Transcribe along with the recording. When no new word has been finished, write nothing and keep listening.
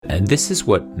And this is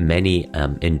what many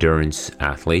endurance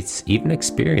athletes, even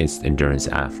experienced endurance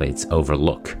athletes,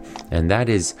 overlook. And that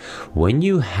is when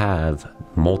you have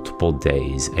multiple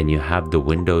days and you have the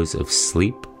windows of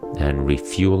sleep and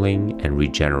refueling and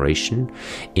regeneration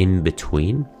in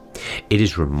between, it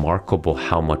is remarkable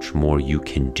how much more you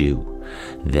can do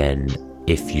than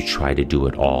if you try to do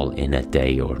it all in a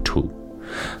day or two,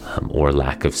 or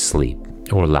lack of sleep,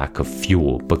 or lack of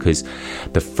fuel. Because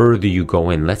the further you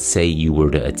go in, let's say you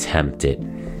were to attempt it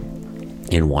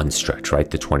in one stretch, right?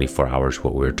 The 24 hours,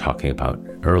 what we were talking about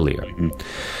earlier.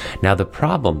 Now, the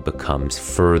problem becomes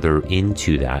further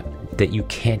into that you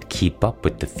can't keep up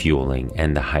with the fueling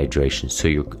and the hydration. So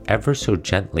you're ever so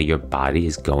gently, your body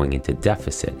is going into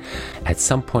deficit. At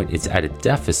some point, it's at a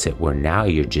deficit where now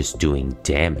you're just doing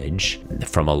damage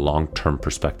from a long-term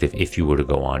perspective if you were to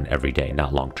go on every day,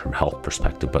 not long-term health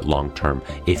perspective, but long-term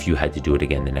if you had to do it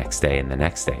again the next day and the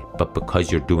next day. But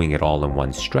because you're doing it all in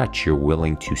one stretch, you're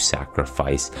willing to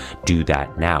sacrifice, do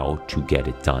that now to get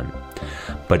it done.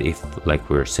 But if, like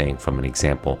we were saying from an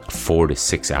example, 4 to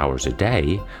 6 hours a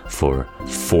day for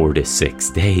 4 to 6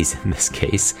 days in this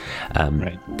case,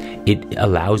 it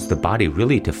allows the body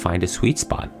really to find a sweet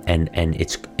spot. And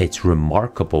it's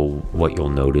remarkable what you'll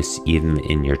notice even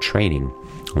in your training.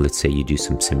 Let's say you do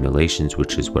some simulations,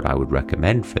 which is what I would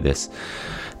recommend for this,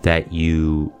 that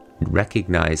you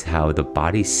recognize how the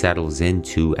body settles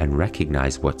into and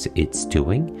recognize what it's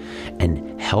doing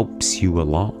and helps you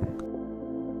along.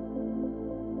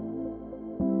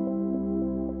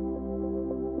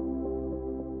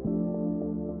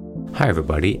 Hi,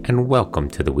 everybody, and welcome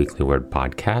to the Weekly Word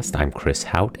Podcast. I'm Chris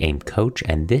Hout, AIM Coach,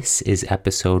 and this is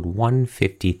episode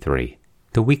 153.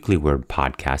 The Weekly Word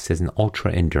Podcast is an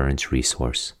ultra-endurance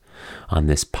resource. On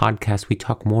this podcast, we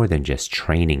talk more than just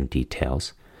training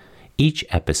details. Each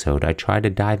episode, I try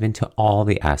to dive into all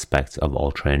the aspects of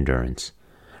ultra-endurance: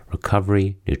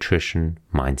 recovery, nutrition,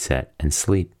 mindset, and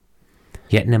sleep.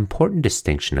 Yet an important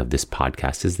distinction of this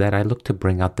podcast is that I look to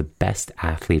bring out the best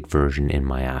athlete version in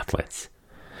my athletes.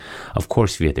 Of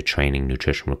course, via the training,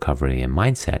 nutrition, recovery, and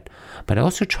mindset, but I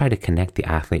also try to connect the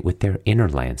athlete with their inner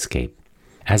landscape.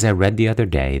 As I read the other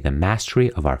day, the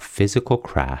mastery of our physical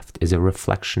craft is a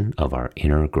reflection of our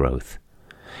inner growth.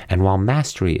 And while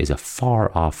mastery is a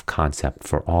far-off concept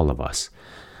for all of us,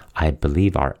 I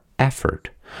believe our effort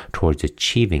towards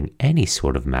achieving any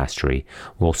sort of mastery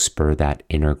will spur that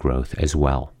inner growth as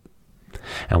well.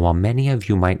 And while many of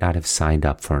you might not have signed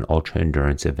up for an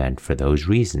ultra-endurance event for those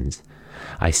reasons,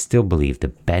 I still believe the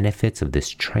benefits of this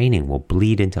training will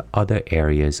bleed into other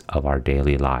areas of our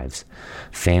daily lives: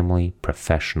 family,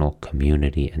 professional,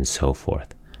 community, and so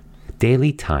forth.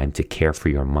 Daily time to care for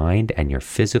your mind and your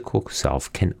physical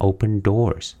self can open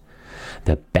doors.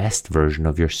 The best version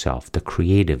of yourself, the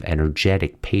creative,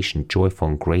 energetic, patient, joyful,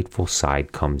 and grateful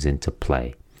side comes into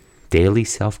play. Daily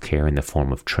self-care in the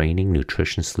form of training,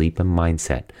 nutrition, sleep, and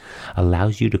mindset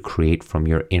allows you to create from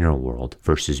your inner world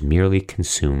versus merely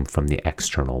consume from the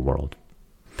external world.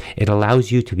 It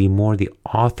allows you to be more the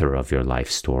author of your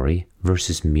life story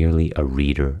versus merely a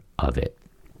reader of it.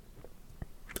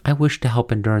 I wish to help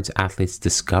endurance athletes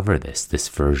discover this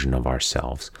version of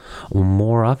ourselves, or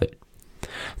more of it.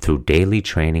 Through daily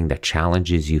training that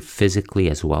challenges you physically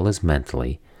as well as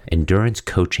mentally, endurance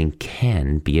coaching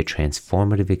can be a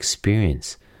transformative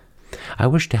experience. I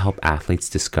wish to help athletes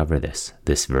discover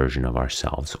this version of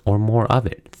ourselves, or more of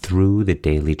it, through the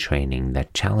daily training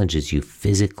that challenges you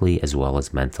physically as well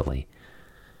as mentally.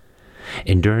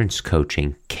 Endurance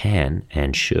coaching can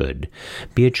and should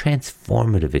be a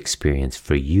transformative experience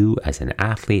for you as an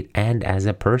athlete and as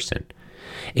a person.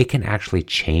 It can actually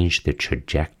change the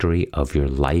trajectory of your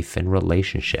life and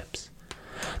relationships.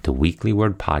 The Weekly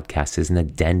Word Podcast is an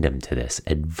addendum to this: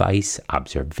 advice,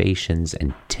 observations,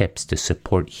 and tips to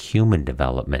support human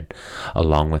development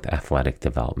along with athletic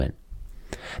development.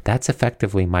 That's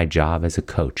effectively my job as a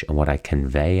coach and what I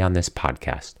convey on this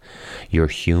podcast: your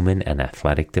human and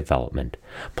athletic development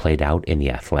played out in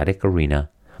the athletic arena,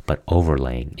 but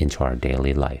overlaying into our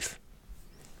daily life.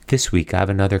 This week, I have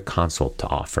another consult to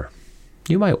offer.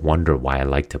 You might wonder why I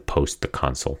like to post the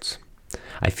consults.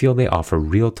 I feel they offer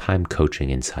real-time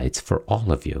coaching insights for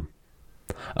all of you.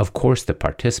 Of course, the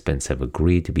participants have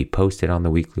agreed to be posted on the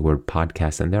Weekly Word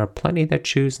Podcast, and there are plenty that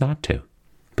choose not to.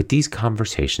 But these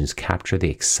conversations capture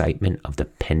the excitement of the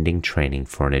pending training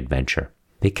for an adventure.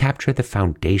 They capture the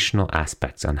foundational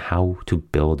aspects on how to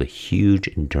build a huge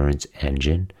endurance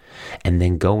engine, and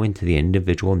then go into the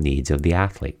individual needs of the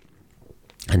athlete.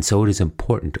 And so it is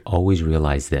important to always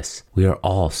realize this: we are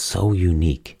all so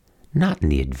unique. Not in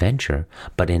the adventure,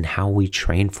 but in how we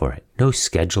train for it. No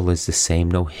schedule is the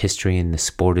same, no history in the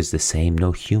sport is the same,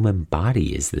 no human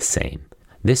body is the same.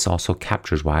 This also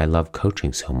captures why I love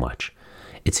coaching so much.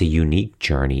 It's a unique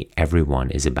journey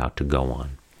everyone is about to go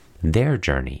on. Their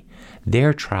journey,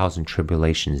 their trials and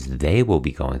tribulations they will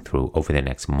be going through over the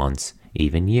next months,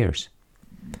 even years.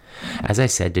 As I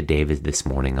said to David this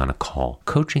morning on a call,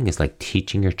 coaching is like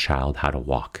teaching your child how to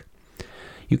walk.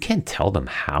 You can't tell them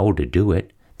how to do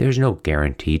it. There's no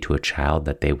guarantee to a child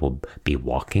that they will be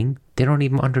walking. They don't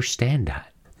even understand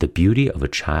that. The beauty of a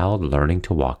child learning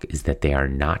to walk is that they are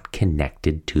not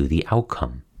connected to the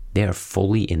outcome. They are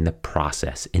fully in the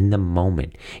process, in the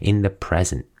moment, in the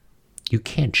present. You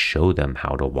can't show them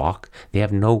how to walk. They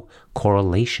have no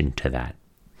correlation to that.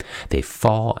 They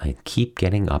fall and keep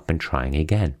getting up and trying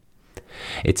again.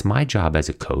 It's my job as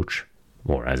a coach,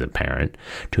 or as a parent,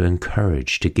 to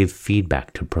encourage, to give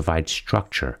feedback, to provide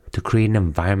structure, to create an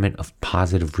environment of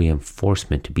positive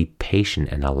reinforcement, to be patient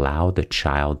and allow the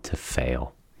child to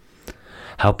fail.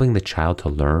 Helping the child to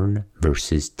learn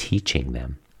versus teaching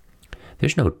them.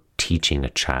 There's no teaching a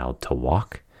child to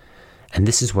walk. And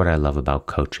this is what I love about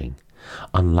coaching.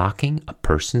 Unlocking a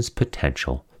person's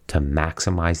potential to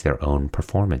maximize their own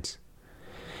performance.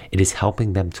 It is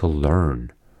helping them to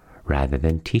learn rather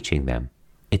than teaching them.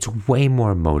 It's way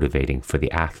more motivating for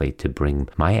the athlete to bring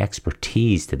my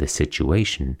expertise to the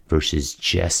situation versus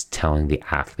just telling the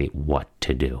athlete what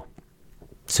to do.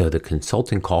 So the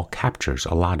consulting call captures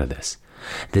a lot of this.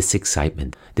 This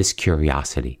excitement, this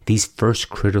curiosity, these first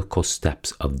critical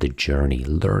steps of the journey,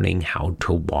 learning how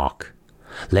to walk,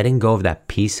 letting go of that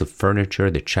piece of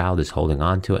furniture the child is holding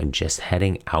on to and just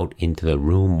heading out into the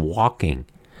room walking,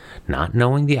 not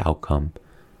knowing the outcome,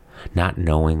 not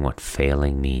knowing what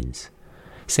failing means.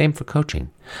 Same for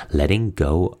coaching, letting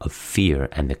go of fear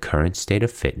and the current state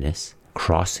of fitness,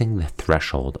 crossing the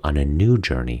threshold on a new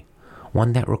journey,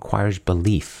 one that requires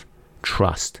belief,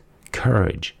 trust,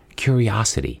 courage,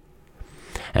 curiosity.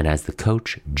 And as the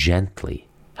coach, gently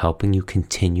helping you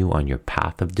continue on your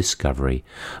path of discovery,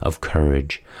 of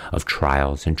courage, of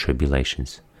trials and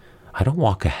tribulations. I don't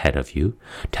walk ahead of you,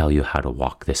 tell you how to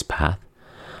walk this path.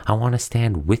 I want to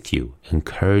stand with you,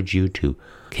 encourage you to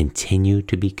continue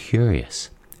to be curious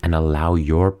and allow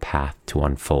your path to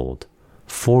unfold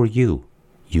for you,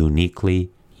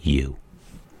 uniquely you.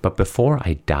 But before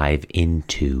I dive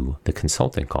into the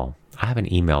consulting call, I have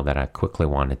an email that I quickly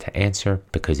wanted to answer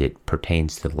because it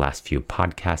pertains to the last few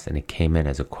podcasts and it came in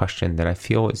as a question that I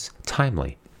feel is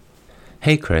timely.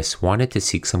 Hey Chris, wanted to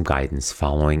seek some guidance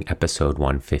following episode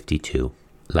 152.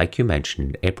 Like you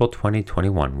mentioned, April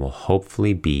 2021 will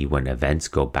hopefully be when events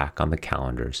go back on the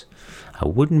calendars. I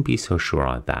wouldn't be so sure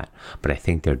on that, but I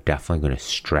think they're definitely going to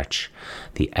stretch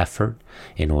the effort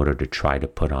in order to try to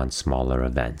put on smaller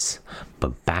events.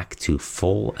 But back to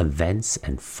full events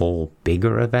and full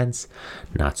bigger events,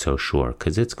 not so sure,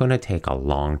 because it's going to take a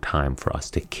long time for us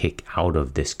to kick out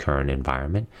of this current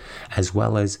environment, as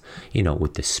well as,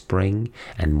 with the spring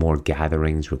and more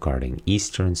gatherings regarding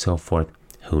Easter and so forth,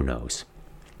 who knows.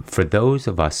 For those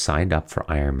of us signed up for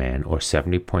Ironman or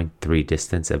 70.3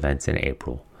 distance events in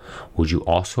April, would you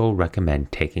also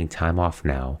recommend taking time off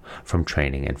now from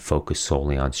training and focus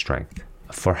solely on strength?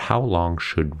 For how long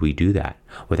should we do that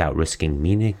without risking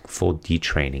meaningful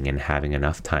detraining and having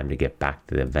enough time to get back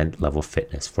to the event level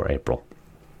fitness for April?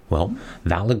 Well,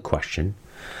 valid question.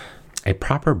 A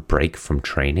proper break from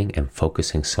training and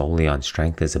focusing solely on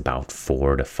strength is about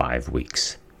 4 to 5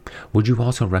 weeks. Would you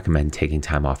also recommend taking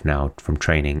time off now from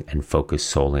training and focus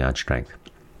solely on strength?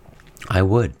 I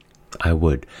would.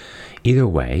 Either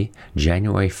way,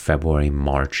 January, February,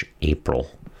 March,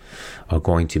 April are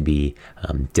going to be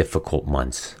difficult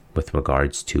months with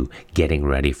regards to getting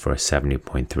ready for a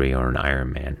 70.3 or an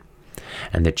Ironman.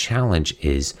 And the challenge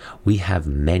is we have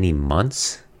many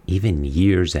months, even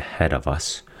years ahead of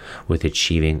us with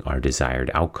achieving our desired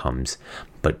outcomes,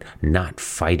 but not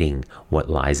fighting what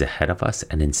lies ahead of us,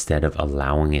 and instead of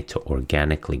allowing it to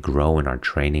organically grow in our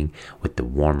training with the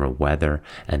warmer weather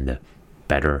and the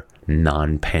better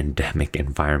non-pandemic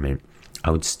environment,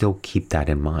 I would still keep that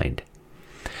in mind.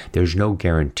 There's no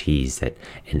guarantees that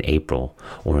in April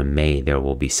or in May there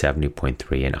will be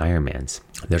 70.3 and Ironmans.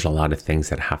 There's a lot of things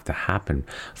that have to happen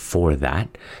for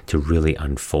that to really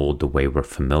unfold the way we're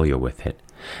familiar with it.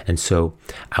 And so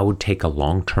I would take a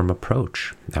long-term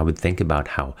approach. I would think about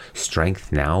how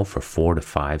strength now for 4 to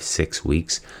 5, 6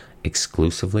 weeks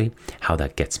exclusively, how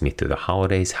that gets me through the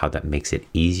holidays, how that makes it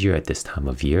easier at this time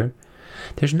of year.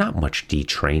 There's not much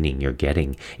detraining you're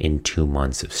getting in 2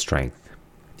 months of strength.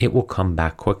 It will come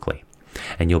back quickly,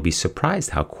 and you'll be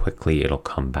surprised how quickly it'll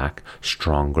come back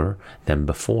stronger than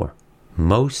before,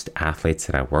 Most athletes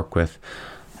that I work with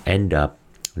end up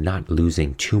not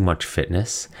losing too much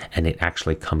fitness and it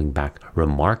actually coming back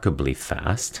remarkably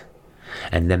fast,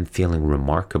 and them feeling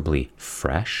remarkably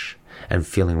fresh and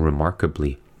feeling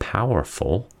remarkably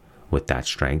powerful with that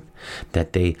strength,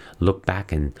 that they look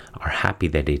back and are happy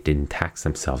that they didn't tax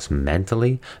themselves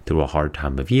mentally through a hard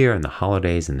time of year and the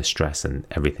holidays and the stress and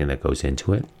everything that goes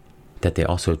into it, that they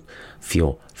also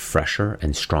feel fresher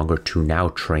and stronger to now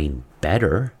train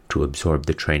better, to absorb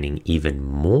the training even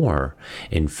more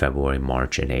in February,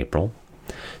 March, and April.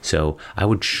 So I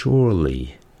would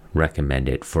surely recommend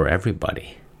it for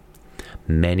everybody.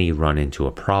 Many run into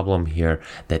a problem here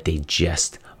that they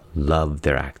just love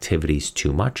their activities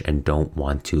too much and don't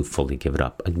want to fully give it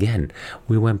up. Again,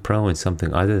 we went pro in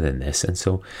something other than this. And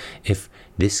so if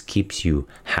this keeps you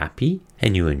happy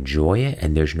and you enjoy it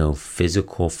and there's no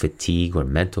physical fatigue or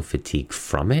mental fatigue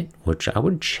from it, which I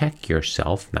would check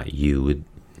yourself, not you,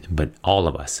 but all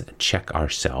of us check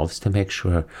ourselves to make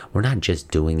sure we're not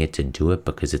just doing it to do it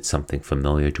because it's something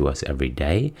familiar to us every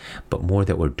day, but more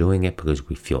that we're doing it because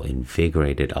we feel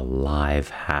invigorated, alive,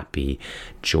 happy,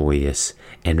 joyous,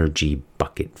 energy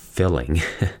bucket filling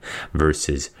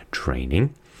versus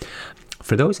training.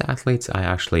 For those athletes, I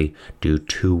actually do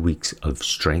 2 weeks of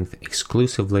strength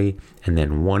exclusively and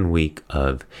then 1 week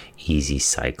of easy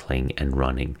cycling and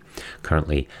running.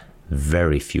 Currently,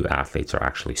 very few athletes are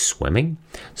actually swimming,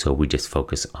 so we just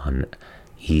focus on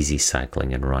easy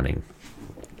cycling and running.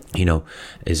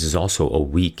 This is also a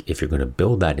week, if you're going to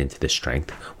build that into the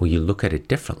strength, where you look at it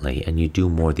differently and you do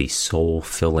more of these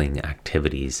soul-filling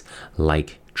activities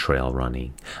like trail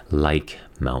running, like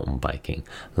mountain biking,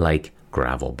 like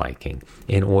gravel biking,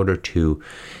 in order to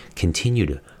continue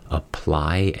to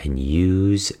apply and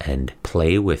use and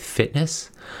play with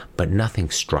fitness, but nothing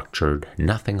structured,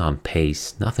 nothing on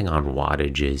pace, nothing on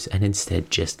wattages, and instead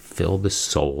just fill the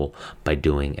soul by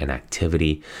doing an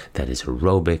activity that is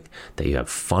aerobic, that you have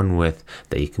fun with,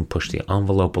 that you can push the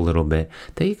envelope a little bit,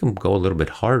 that you can go a little bit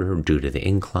harder due to the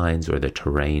inclines or the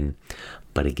terrain.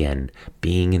 But again,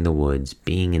 being in the woods,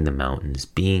 being in the mountains,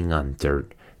 being on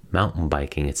dirt, mountain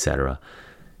biking, etc.,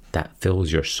 that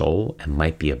fills your soul and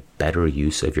might be a better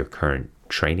use of your current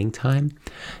training time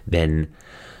than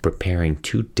preparing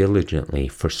too diligently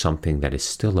for something that is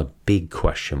still a big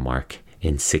question mark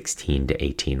in 16 to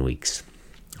 18 weeks.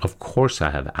 Of course, I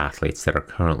have athletes that are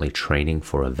currently training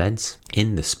for events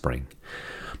in the spring,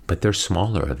 but they're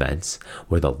smaller events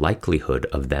where the likelihood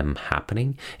of them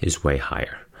happening is way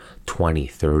higher. 20,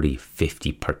 30,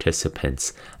 50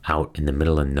 participants out in the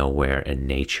middle of nowhere in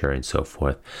nature and so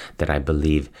forth that I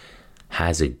believe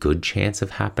has a good chance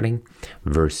of happening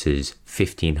versus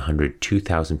 1,500,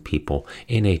 2,000 people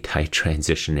in a tight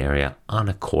transition area on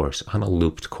a course, on a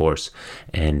looped course.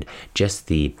 And just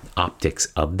the optics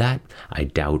of that, I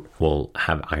doubt will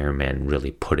have Ironman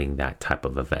really putting that type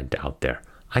of event out there.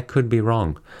 I could be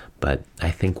wrong, but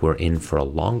I think we're in for a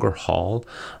longer haul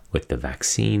with the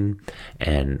vaccine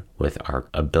and with our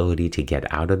ability to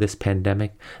get out of this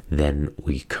pandemic than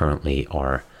we currently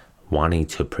are wanting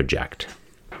to project.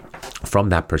 From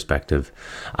that perspective,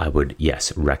 I would,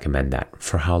 yes, recommend that.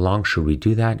 For how long should we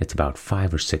do that? It's about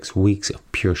 5 or 6 weeks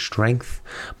of pure strength.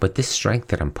 But this strength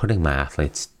that I'm putting my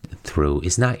athletes through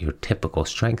is not your typical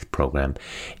strength program.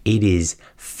 It is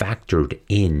factored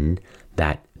in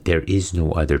that there is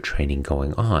no other training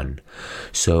going on.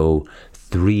 So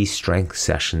 3 strength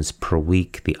sessions per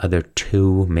week, the other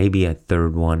 2, maybe a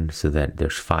third one, so that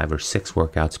there's 5 or 6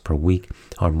 workouts per week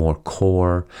are more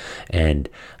core and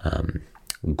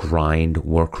grind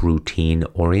work routine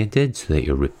oriented, so that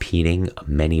you're repeating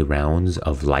many rounds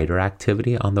of lighter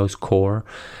activity on those core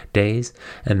days.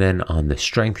 And then on the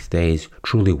strength days,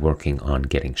 truly working on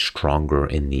getting stronger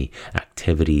in the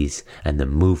activities and the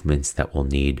movements that we'll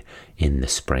need in the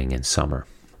spring and summer.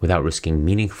 Without risking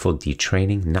meaningful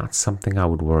detraining, not something I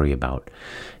would worry about.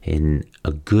 In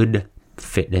a good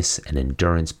fitness and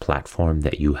endurance platform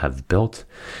that you have built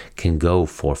can go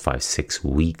 4, 5, 6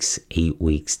 weeks, 8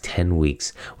 weeks, 10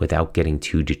 weeks without getting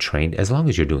too detrained. As long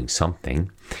as you're doing something,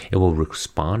 it will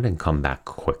respond and come back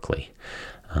quickly.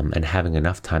 And having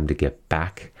enough time to get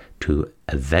back to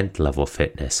event level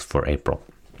fitness for April.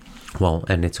 Well,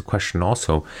 and it's a question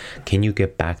also, can you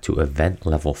get back to event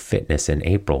level fitness in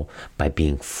April by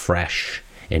being fresh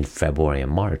in February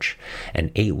and March?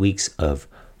 And 8 weeks of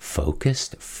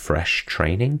focused, fresh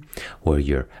training where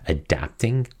you're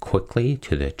adapting quickly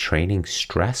to the training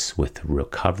stress with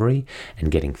recovery and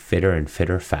getting fitter and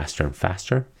fitter, faster and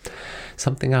faster.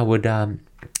 Something I would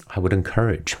I would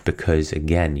encourage, because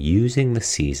again, using the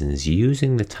seasons,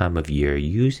 using the time of year,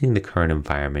 using the current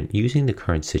environment, using the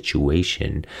current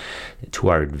situation to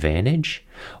our advantage,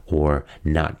 or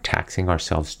not taxing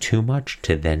ourselves too much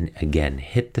to then again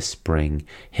hit the spring,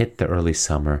 hit the early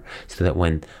summer, so that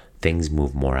when things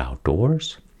move more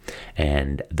outdoors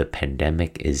and the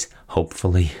pandemic is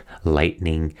hopefully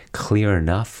lightning clear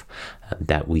enough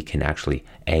that we can actually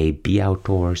be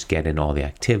outdoors, get in all the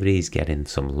activities, get in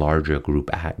some larger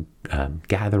group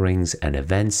gatherings and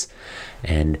events,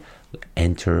 and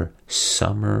enter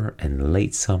summer and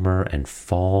late summer and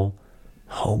fall,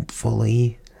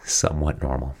 hopefully somewhat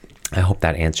normal. I hope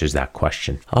that answers that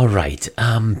question. All right,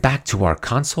 back to our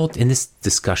consult. In this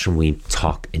discussion, we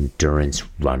talk endurance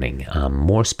running,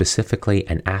 more specifically,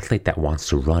 an athlete that wants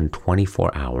to run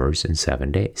 24 hours in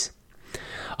 7 days.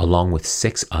 Along with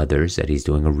 6 others that he's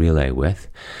doing a relay with,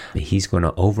 he's going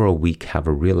to, over a week, have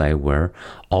a relay where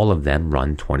all of them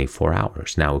run 24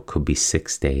 hours. Now, it could be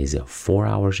 6 days of 4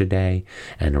 hours a day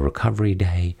and a recovery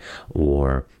day,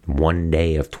 or 1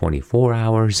 day of 24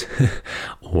 hours,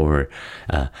 or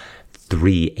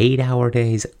 3 8-hour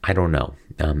days. I don't know.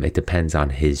 It depends on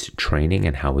his training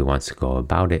and how he wants to go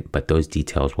about it, but those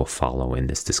details will follow in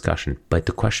this discussion. But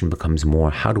the question becomes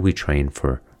more, how do we train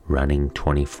for running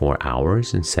 24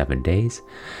 hours in 7 days,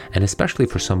 and especially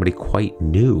for somebody quite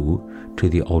new to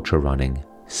the ultra running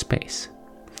space?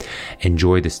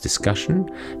 Enjoy this discussion.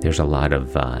 There's a lot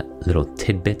of little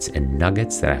tidbits and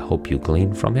nuggets that I hope you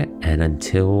glean from it. And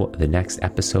until the next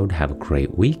episode, have a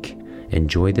great week.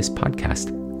 Enjoy this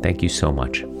podcast. Thank you so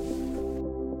much.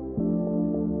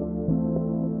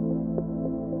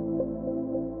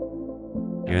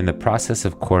 You're in the process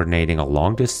of coordinating a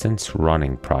long-distance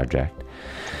running project.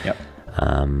 Yep.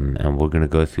 And we're going to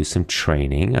go through some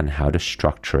training on how to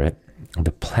structure it.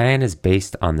 The plan is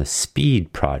based on the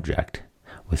speed project.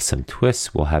 With some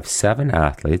twists, we'll have 7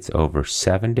 athletes over a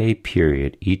 7-day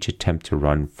period, each attempt to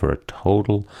run for a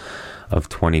total of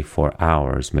 24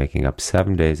 hours, making up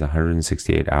 7 days,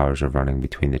 168 hours of running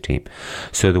between the team.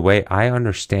 So the way I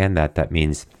understand that, that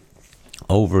means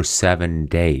over 7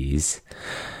 days,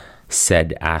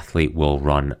 said athlete will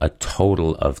run a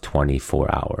total of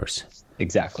 24 hours.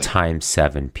 Exactly. Times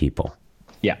 7 people.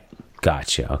 Yeah.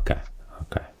 Gotcha. Okay.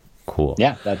 Cool.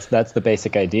 Yeah, that's the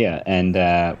basic idea. And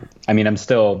I mean, I'm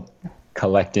still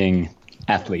collecting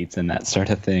athletes and that sort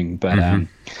of thing, but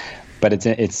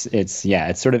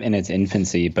it's sort of in its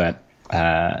infancy. But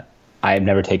I have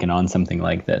never taken on something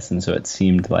like this, and so it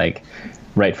seemed like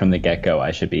right from the get-go,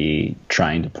 I should be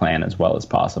trying to plan as well as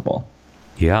possible.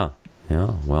 Yeah.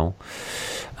 Well,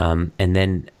 and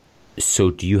then, so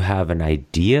do you have an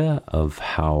idea of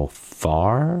how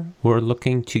far we're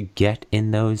looking to get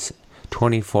in those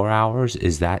 24 hours?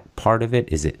 Is that part of it?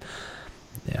 Is it,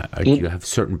 do you have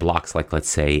certain blocks, like let's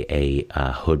say a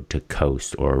Hood to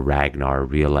Coast or a Ragnar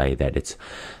relay,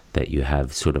 that you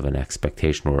have sort of an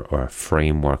expectation or a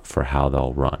framework for how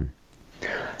they'll run?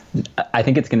 I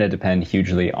think it's going to depend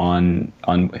hugely on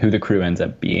who the crew ends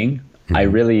up being. Mm-hmm. I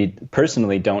really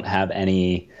personally don't have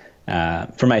any,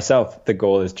 for myself, the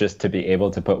goal is just to be able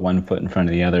to put one foot in front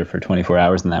of the other for 24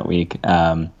 hours in that week.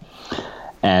 And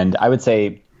I would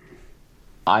say,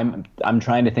 I'm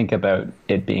trying to think about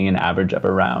it being an average of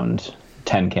around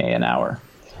 10K an hour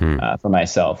for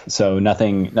myself. So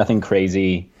nothing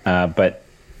crazy, but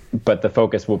the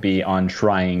focus will be on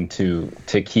trying to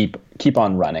keep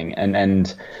on running,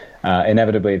 and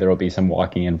inevitably there will be some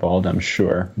walking involved, I'm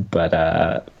sure. But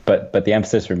the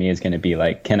emphasis for me is going to be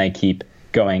like, can I keep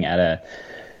going at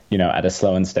a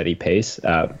slow and steady pace?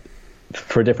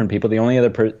 For different people, the only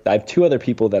other I have 2 other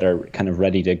people that are kind of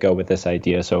ready to go with this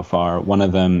idea so far. One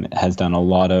of them has done a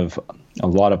lot of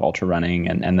ultra running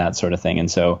and that sort of thing,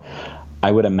 and so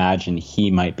I would imagine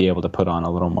he might be able to put on a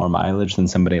little more mileage than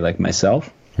somebody like myself.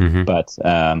 Mm-hmm.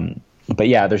 But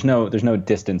yeah, there's no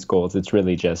distance goals. It's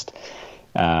really just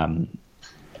a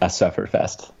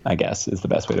sufferfest, I guess, is the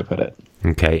best way to put it.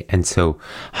 Okay, and so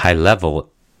high level,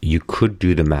 you could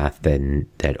do the math then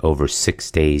that over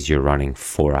 6 days you're running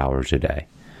 4 hours a day.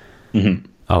 Mm-hmm.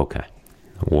 Okay.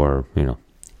 Or,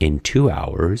 in 2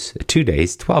 hours, 2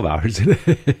 days, 12 hours a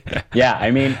day. Yeah, I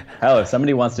mean, hell, if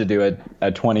somebody wants to do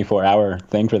a 24-hour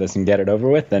thing for this and get it over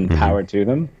with, then power to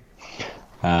them.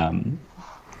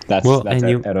 That's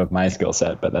out of my skill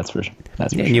set, but that's for sure.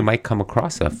 And you might come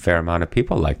across a fair amount of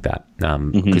people like that,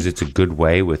 because it's a good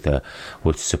way with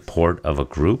support of a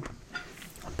group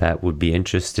that would be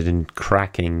interested in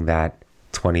cracking that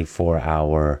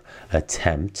 24-hour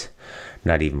attempt,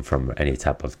 not even from any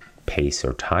type of pace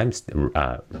or time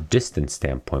distance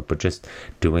standpoint, but just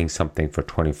doing something for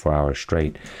 24 hours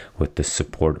straight with the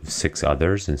support of 6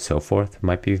 others and so forth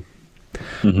might be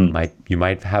you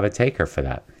might have a taker for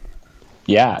that.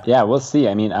 Yeah, we'll see.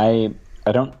 I mean,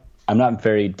 I'm not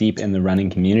very deep in the running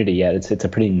community yet. It's a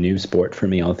pretty new sport for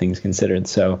me, all things considered.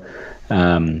 So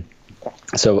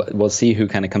we'll see who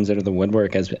kind of comes out of the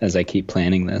woodwork as I keep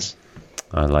planning this.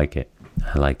 I like it.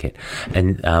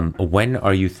 And when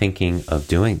are you thinking of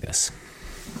doing this?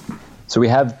 So we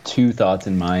have 2 thoughts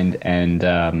in mind,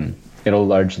 and it'll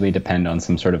largely depend on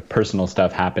some sort of personal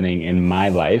stuff happening in my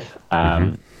life.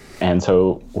 And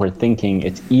so we're thinking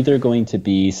it's either going to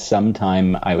be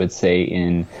sometime, I would say,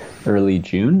 in early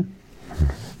June,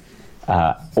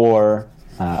 or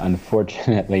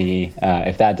unfortunately,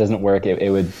 if that doesn't work,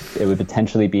 it would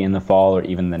potentially be in the fall or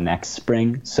even the next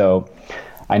spring. So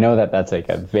I know that that's like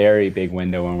a very big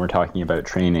window when we're talking about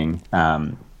training.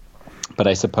 But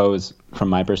I suppose from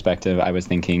my perspective, I was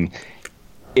thinking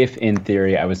if in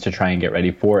theory I was to try and get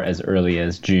ready for as early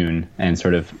as June and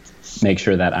sort of make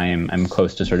sure that I'm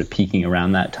close to sort of peaking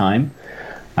around that time.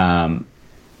 And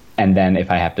then if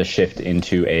I have to shift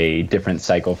into a different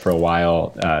cycle for a while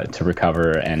to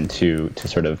recover and to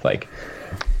sort of like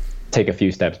take a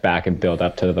few steps back and build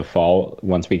up to the fall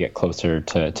once we get closer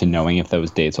to knowing if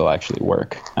those dates will actually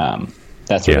work.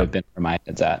 That's sort of been where my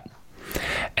head's at.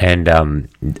 And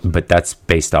but that's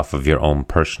based off of your own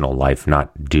personal life,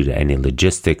 not due to any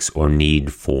logistics or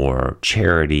need for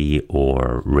charity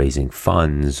or raising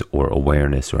funds or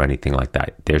awareness or anything like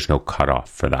that. There's no cutoff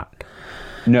for that.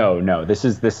 No. This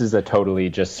is a totally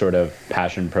just sort of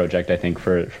passion project, I think,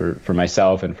 for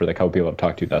myself and for the couple people I've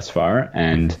talked to thus far.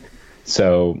 And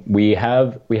so we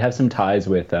have some ties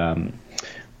with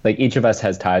like each of us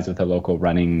has ties with a local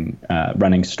running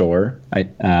store.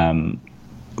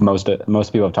 Most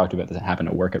people I've talked about that happen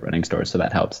to work at running stores, so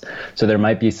that helps. So there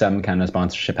might be some kind of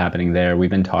sponsorship happening there. We've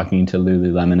been talking to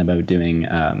Lululemon about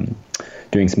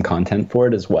doing some content for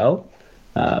it as well.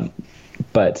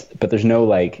 But there's no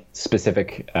like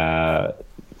specific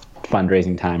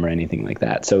fundraising time or anything like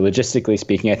that. So logistically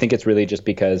speaking, I think it's really just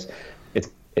because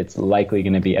it's likely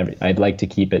going to be I'd like to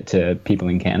keep it to people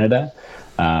in Canada.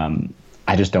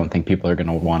 I just don't think people are going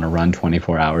to want to run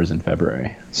 24 hours in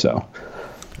February. So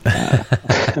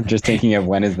I'm just thinking of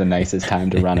when is the nicest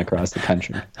time to run across the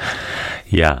country.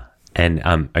 Yeah. And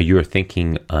are you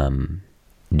thinking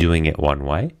doing it one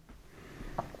way?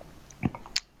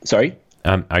 Sorry?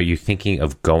 Are you thinking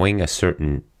of going a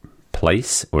certain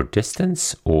place or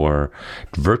distance or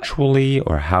virtually,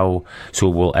 or how? So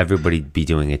will everybody be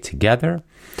doing it together?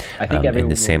 I think in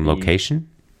the same location?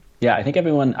 Yeah, I think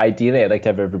everyone, ideally, I'd like to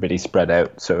have everybody spread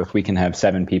out. So if we can have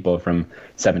 7 people from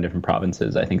 7 different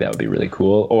provinces, I think that would be really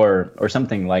cool, or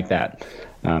something like that.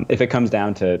 If it comes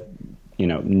down to,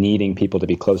 needing people to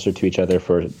be closer to each other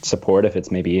for support, if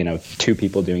it's maybe, 2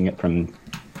 people doing it from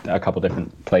a couple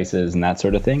different places and that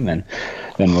sort of thing, then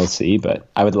we'll see. But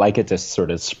I would like it to sort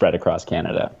of spread across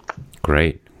Canada.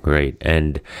 Great.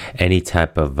 And any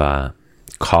type of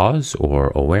cause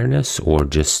or awareness, or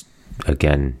just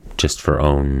for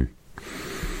own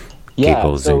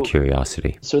giggles and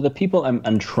curiosity? So the people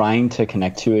I'm trying to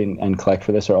connect to and collect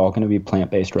for this are all going to be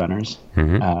plant-based runners.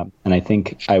 And I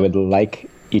think I would like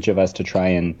each of us to try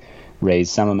and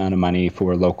raise some amount of money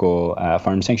for local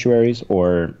farm sanctuaries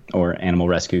or animal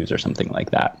rescues or something like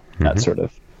that.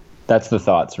 That's the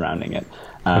thought surrounding it.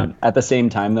 At the same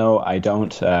time, though, I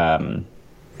don't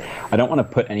want to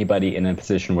put anybody in a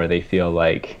position where they feel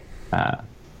like, how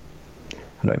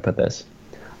do I put this?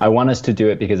 I want us to do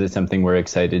it because it's something we're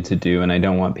excited to do, and I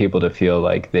don't want people to feel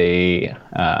like they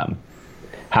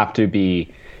have to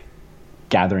be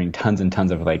gathering tons and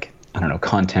tons of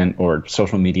content or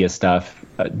social media stuff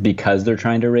because they're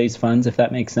trying to raise funds, if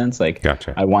that makes sense.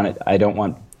 Gotcha. I don't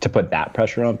want to put that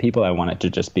pressure on people. I want it to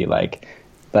just be like,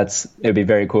 it'd be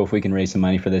very cool if we can raise some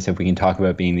money for this. If we can talk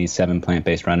about being these 7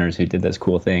 plant-based runners who did this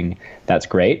cool thing, that's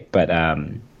great. But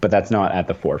that's not at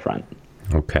the forefront.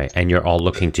 Okay. And you're all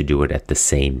looking to do it at the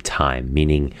same time,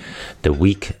 meaning the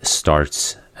week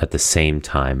starts at the same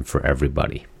time for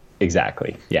everybody.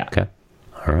 Exactly. Yeah. Okay.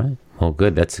 All right. Well,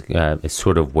 good. That's it's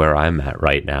sort of where I'm at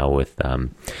right now with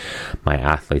my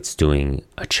athletes doing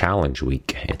a challenge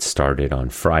week. It started on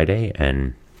Friday,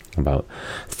 and about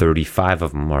 35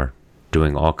 of them are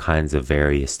doing all kinds of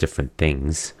various different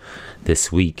things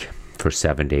this week for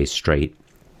 7 days straight.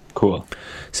 Cool.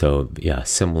 So, yeah,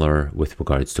 similar with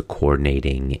regards to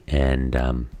coordinating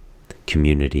and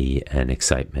community and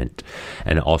excitement,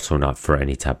 and also not for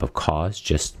any type of cause,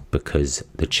 just because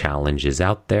the challenge is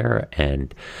out there,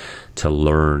 and to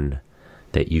learn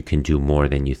that you can do more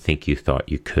than you think you thought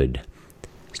you could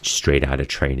straight out of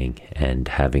training, and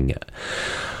having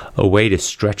a way to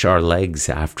stretch our legs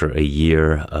after a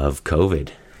year of COVID.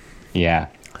 Yeah.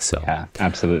 So yeah,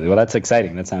 absolutely. Well, that's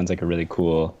exciting. That sounds like a really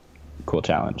cool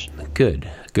challenge. Good.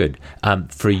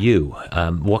 For you,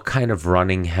 what kind of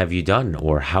running have you done,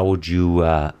 or how would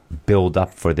you build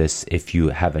up for this if you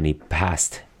have any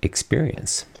past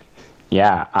experience?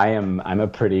 Yeah, I'm a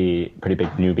pretty big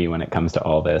newbie when it comes to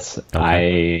all this.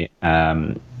 Okay.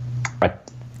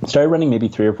 I started running maybe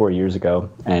 3 or 4 years ago,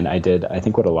 and I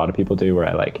think what a lot of people do, where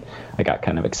I got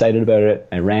kind of excited about it.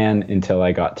 I ran until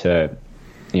I got to,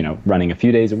 running a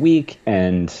few days a week,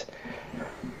 and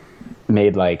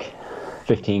made like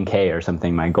 15K or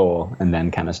something my goal, and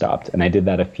then kind of stopped. And I did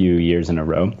that a few years in a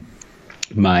row.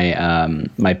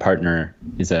 My partner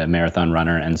is a marathon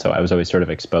runner, and so I was always sort of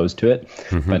exposed to it,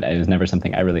 but it was never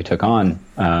something I really took on.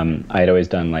 I had always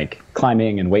done like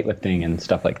climbing and weightlifting and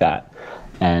stuff like that,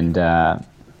 and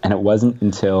it wasn't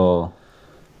until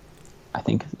I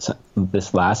think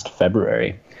this last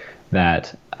February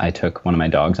that I took one of my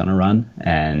dogs on a run,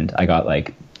 and I got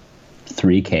like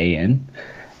 3K in,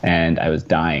 and I was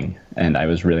dying, and I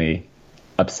was really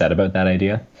upset about that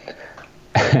idea.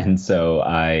 And so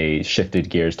I shifted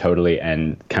gears totally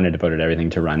and kind of devoted everything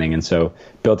to running. And so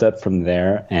built up from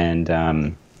there. And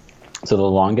so the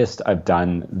longest I've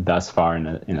done thus far in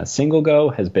a single go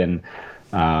has been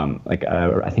I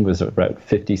think it was about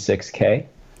 56K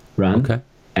run. Okay.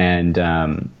 And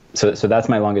so that's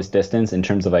my longest distance in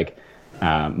terms of like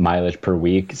mileage per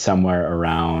week. Somewhere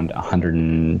around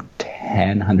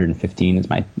 110, 115 is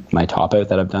my top out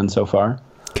that I've done so far.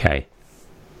 Okay.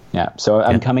 Yeah, so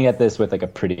I'm coming at this with like a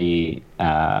pretty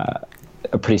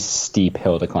steep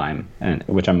hill to climb, and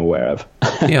which I'm aware of.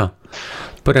 Yeah,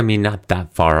 but I mean, not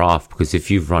that far off, because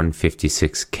if you've run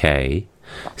 56K,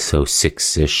 so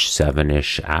 6-ish,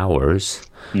 7-ish hours,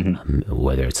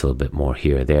 whether it's a little bit more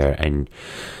here or there, and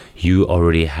you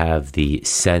already have the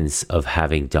sense of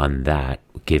having done that,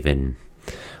 given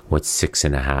what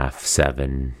 6.5,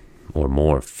 7 or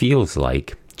more feels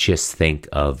like. Just think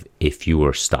of if you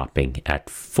were stopping at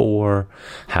 4,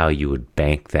 how you would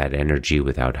bank that energy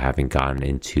without having gotten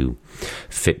into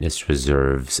fitness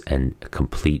reserves and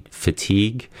complete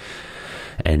fatigue,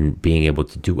 and being able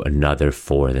to do another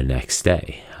 4 the next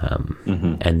day.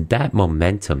 And that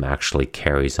momentum actually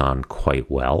carries on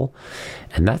quite well.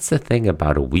 And that's the thing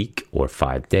about a week or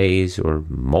 5 days or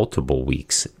multiple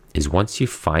weeks, is once you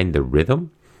find the rhythm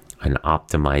and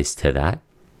optimize to that,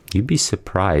 you'd be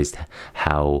surprised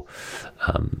how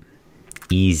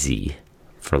easy,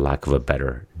 for lack of a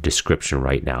better description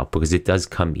right now, because it does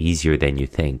come easier than you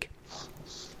think,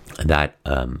 that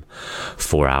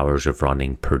 4 hours of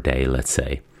running per day, let's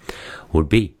say, would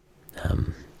be.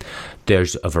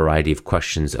 There's a variety of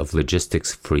questions of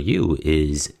logistics for you.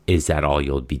 Is that all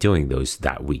you'll be doing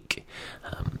that week?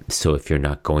 So if you're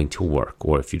not going to work,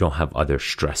 or if you don't have other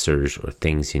stressors or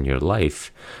things in your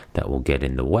life that will get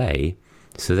in the way,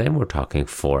 so then we're talking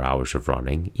 4 hours of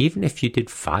running, even if you did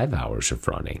 5 hours of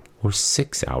running or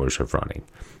 6 hours of running,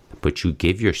 but you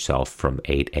give yourself from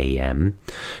 8 a.m.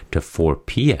 to 4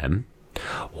 p.m.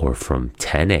 or from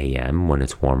 10 a.m. when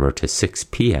it's warmer to 6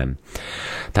 p.m.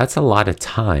 That's a lot of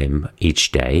time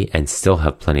each day, and still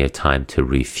have plenty of time to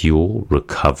refuel,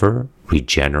 recover,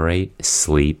 regenerate,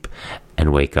 sleep,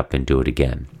 and wake up and do it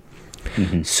again.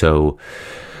 So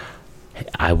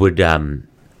I would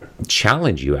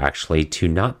challenge you actually to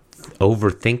not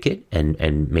overthink it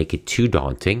and make it too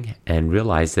daunting, and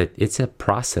realize that it's a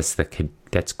process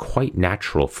that's quite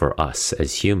natural for us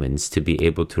as humans to be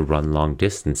able to run long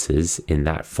distances in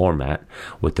that format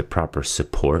with the proper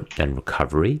support and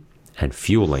recovery and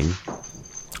fueling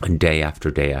day after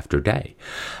day after day.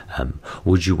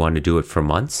 Would you want to do it for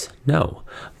months? No.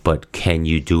 But can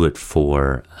you do it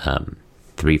for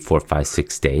 3, 4, 5,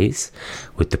 6 days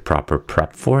with the proper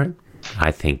prep for it?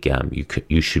 I think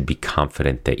you should be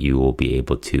confident that you will be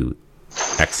able to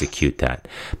execute that,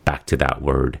 back to that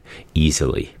word,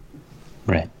 easily.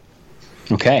 Right.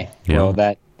 Okay. Yeah. Well,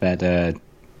 that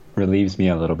relieves me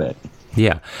a little bit.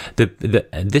 Yeah.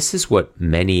 This is what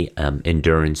many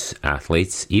endurance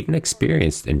athletes, even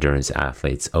experienced endurance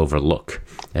athletes, overlook.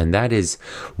 And that is,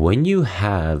 when you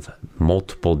have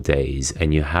multiple days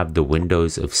and you have the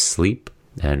windows of sleep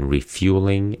and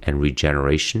refueling and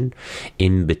regeneration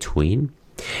in between,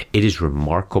 it is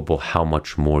remarkable how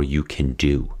much more you can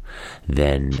do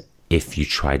than if you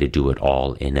try to do it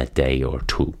all in a day or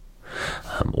two,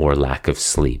 or lack of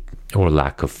sleep or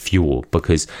lack of fuel.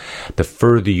 Because the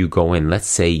further you go in, let's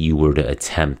say you were to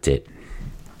attempt it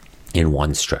in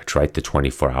one stretch, right? The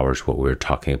 24 hours, what we were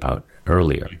talking about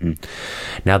earlier.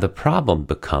 Now, the problem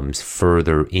becomes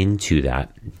further into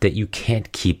that you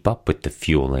can't keep up with the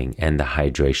fueling and the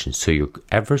hydration. So you're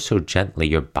ever so gently,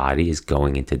 your body is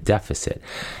going into deficit.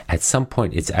 At some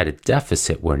point, it's at a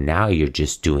deficit where now you're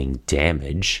just doing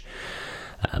damage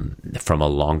from a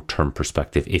long-term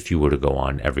perspective if you were to go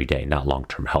on every day, not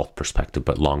long-term health perspective,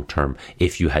 but long-term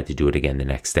if you had to do it again the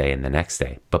next day and the next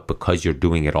day. But because you're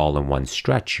doing it all in one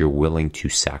stretch, you're willing to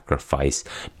sacrifice,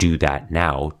 do that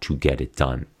now to get it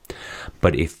done.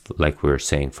 But if, like we were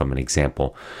saying from an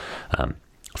example,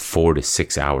 4 to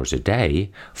 6 hours a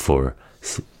day for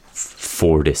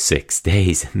 4 to 6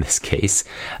 days in this case,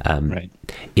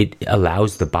 it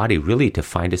allows the body really to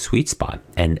find a sweet spot.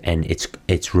 And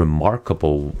it's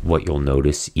remarkable what you'll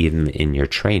notice even in your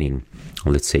training.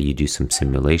 Let's say you do some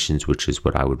simulations, which is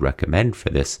what I would recommend for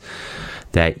this,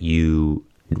 that you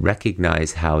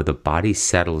recognize how the body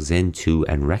settles into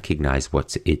and recognize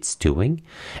what it's doing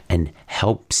and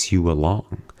helps you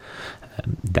along.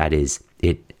 That is,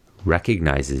 it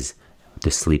recognizes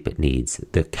the sleep it needs,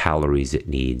 the calories it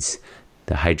needs,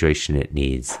 the hydration it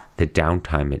needs, the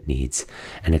downtime it needs,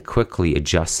 and it quickly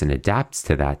adjusts and adapts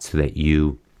to that so that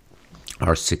you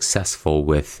are successful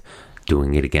with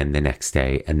doing it again the next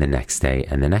day and the next day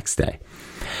and the next day.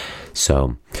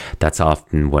 So that's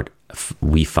often what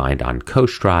we find on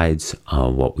coach rides,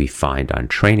 what we find on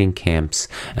training camps,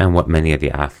 and what many of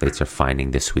the athletes are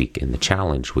finding this week in the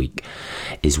challenge week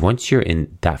is once you're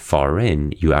in that far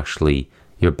in,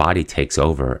 your body takes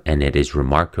over and it is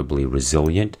remarkably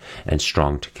resilient and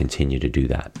strong to continue to do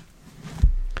that.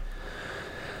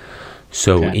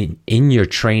 So in your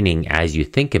training, as you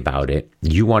think about it,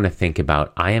 you want to think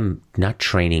about, I am not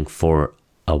training for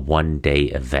a one-day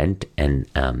event and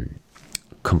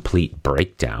complete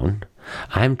breakdown.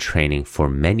 I'm training for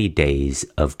many days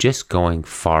of just going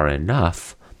far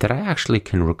enough that I actually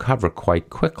can recover quite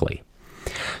quickly.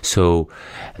 So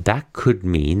that could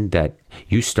mean that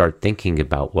you start thinking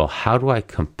about, well, how do I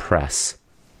compress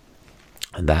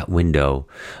that window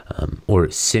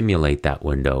or simulate that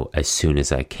window as soon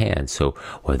as I can? So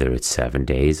whether it's 7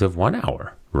 days of 1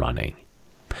 hour running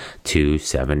to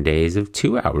 7 days of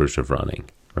 2 hours of running,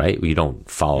 right? We don't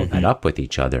follow that up with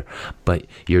each other, but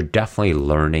you're definitely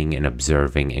learning and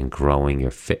observing and growing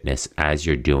your fitness as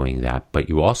you're doing that, but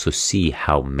you also see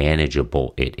how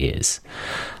manageable it is.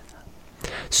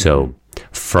 So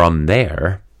from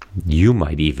there, you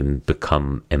might even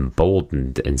become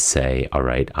emboldened and say, all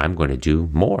right, I'm going to do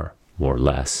more or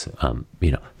less,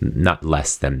 not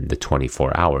less than the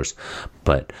 24 hours,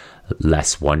 but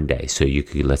less one day. So you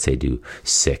could, let's say, do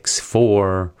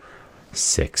 6-4,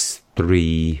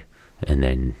 6-3, and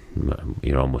then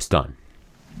you're almost done.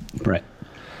 Right.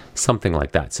 Something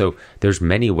like that. So there's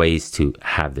many ways to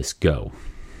have this go.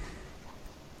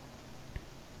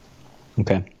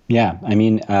 Okay. Yeah. I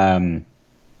mean, that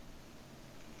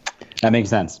makes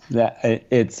sense.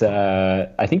 It's,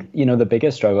 I think, the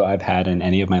biggest struggle I've had in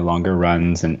any of my longer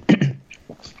runs and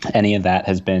any of that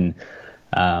has been,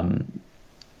 I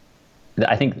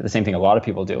think the same thing a lot of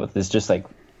people deal with is just like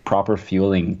proper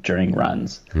fueling during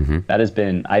runs. That has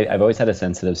been, I've always had a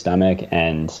sensitive stomach,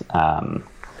 and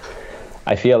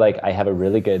I feel like I have a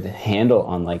really good handle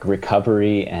on like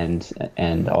recovery and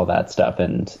all that stuff.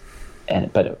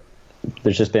 But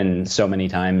there's just been so many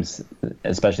times,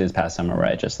 especially this past summer, where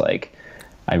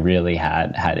I really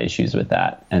had issues with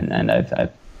that. And I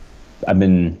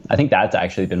think that's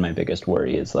actually been my biggest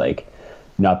worry, is like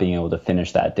not being able to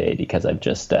finish that day because I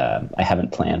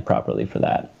haven't planned properly for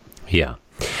that. Yeah.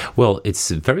 Well, it's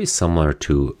very similar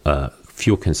to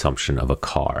fuel consumption of a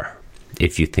car.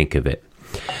 If you think of it,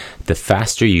 the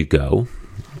faster you go,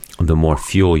 the more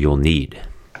fuel you'll need.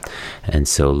 And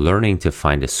so learning to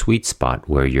find a sweet spot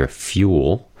where your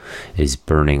fuel is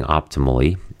burning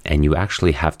optimally, and you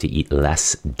actually have to eat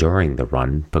less during the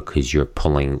run because you're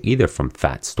pulling either from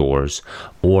fat stores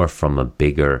or from a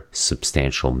bigger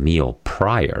substantial meal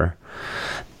prior,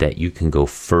 that you can go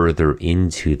further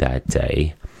into that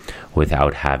day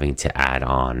without having to add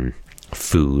on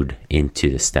food into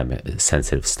the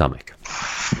sensitive stomach.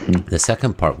 The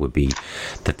second part would be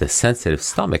that the sensitive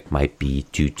stomach might be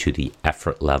due to the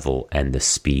effort level and the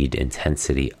speed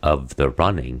intensity of the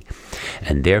running.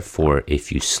 And therefore,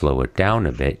 if you slow it down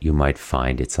a bit, you might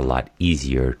find it's a lot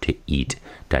easier to eat,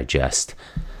 digest,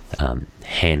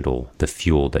 handle the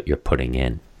fuel that you're putting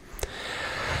in.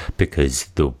 Because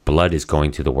the blood is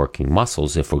going to the working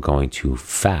muscles if we're going too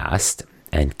fast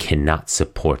and cannot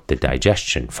support the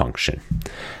digestion function.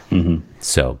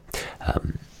 So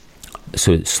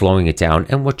slowing it down,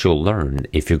 and what you'll learn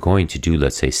if you're going to do,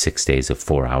 let's say, 6 days of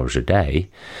 4 hours a day,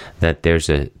 that there's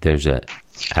a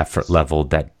effort level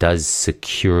that does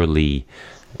securely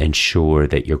ensure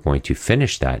that you're going to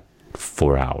finish that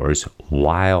 4 hours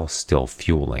while still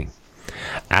fueling.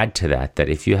 Add to that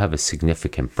if you have a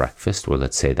significant breakfast, or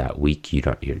let's say that week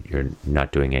you're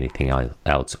not doing anything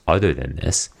else other than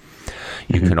this,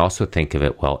 you can also think of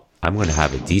it, well, I'm going to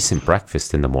have a decent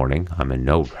breakfast in the morning. I'm in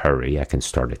no hurry. I can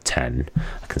start at 10.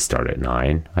 I can start at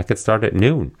 9. I could start at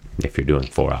noon if you're doing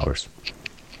 4 hours.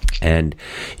 And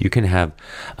you can have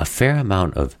a fair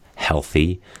amount of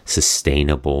healthy,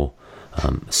 sustainable,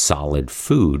 solid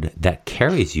food that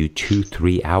carries you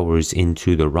 2-3 hours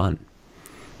into the run.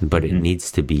 But it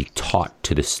needs to be taught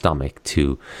to the stomach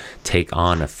to take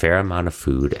on a fair amount of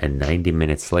food, and 90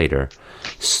 minutes later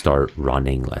start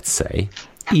running, let's say,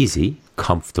 easy,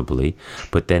 comfortably.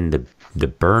 But then the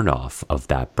burn off of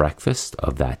that breakfast,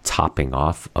 of that topping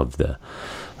off of the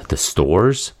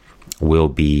stores, will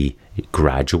be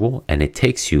gradual, and it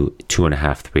takes you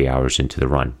 2.5-3 hours into the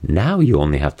run. Now you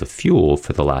only have to fuel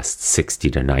for the last 60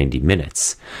 to 90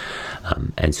 minutes.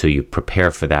 And so you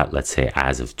prepare for that, let's say,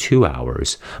 as of 2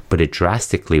 hours, but it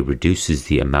drastically reduces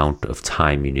the amount of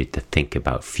time you need to think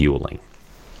about fueling.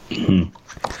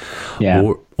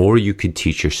 Yeah. Or you could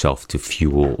teach yourself to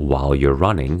fuel while you're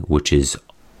running, which is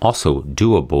also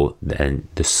doable. And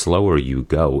the slower you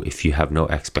go, if you have no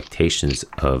expectations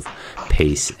of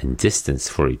pace and distance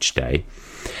for each day,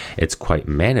 it's quite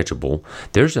manageable.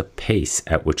 There's a pace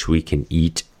at which we can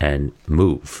eat and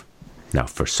move. Now,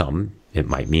 for some, it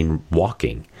might mean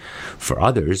walking. For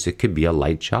others, it could be a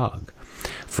light jog.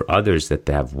 For others that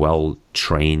they have well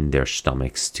trained their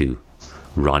stomachs to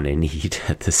run and eat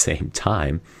at the same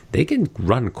time, they can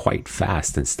run quite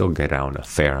fast and still get down a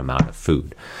fair amount of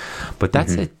food. But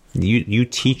that's it. You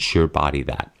teach your body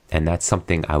that. And that's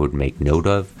something I would make note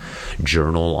of,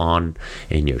 journal on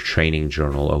in your training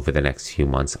journal over the next few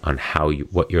months on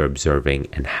what you're observing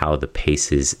and how the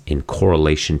pace is in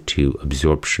correlation to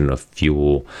absorption of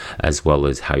fuel, as well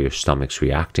as how your stomach's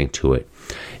reacting to it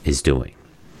is doing.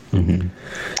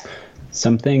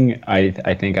 Something I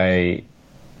think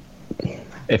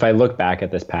if I look back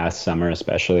at this past summer,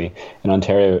 especially in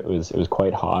Ontario, it was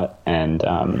quite hot, and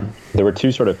there were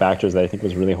two sort of factors that I think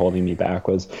was really holding me back.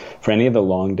 Was for any of the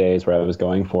long days where I was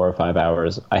going 4 or 5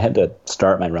 hours, I had to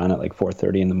start my run at like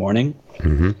 4:30 in the morning,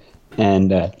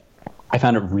 and I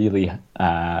found it really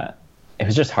it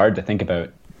was just hard to think about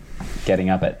getting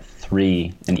up at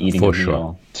 3 and eating a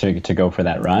meal to go for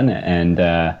that run,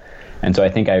 and so I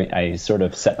think I sort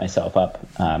of set myself up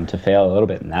to fail a little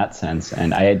bit in that sense.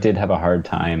 And I did have a hard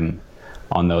time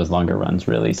on those longer runs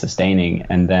really sustaining.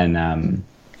 And then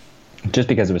just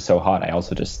because it was so hot, I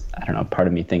also I don't know, part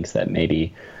of me thinks that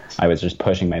maybe I was just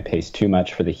pushing my pace too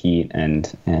much for the heat. And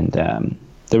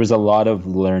there was a lot of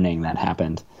learning that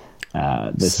happened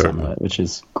this summer, which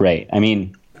is great. I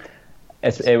mean,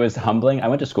 it was humbling. I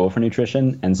went to school for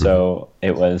nutrition, and so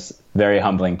it was very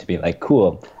humbling to be like,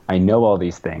 cool, I know all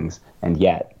these things, and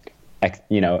yet,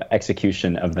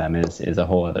 execution of them is a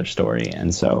whole other story.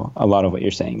 And so a lot of what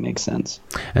you're saying makes sense.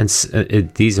 And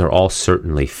these are all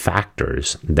certainly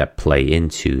factors that play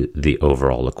into the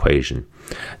overall equation.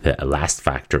 The last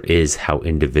factor is how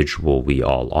individual we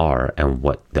all are and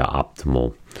what the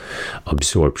optimal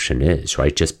absorption is,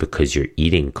 right? Just because you're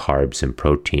eating carbs and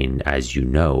protein, as you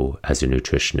know, as a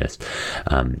nutritionist,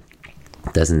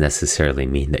 doesn't necessarily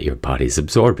mean that your body's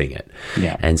absorbing it.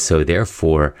 Yeah. And so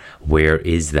therefore, where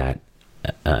is that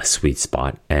sweet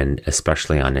spot? And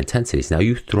especially on intensities. Now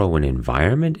you throw an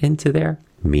environment into there,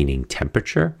 meaning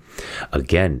temperature.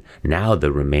 Again, now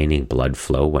the remaining blood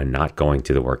flow when not going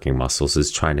to the working muscles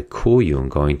is trying to cool you and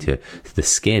going to the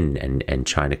skin and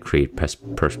trying to create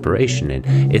perspiration.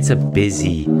 And it's a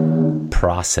busy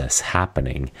process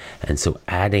happening. And so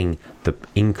adding the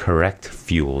incorrect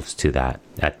fuels to that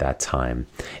at that time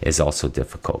is also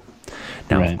difficult.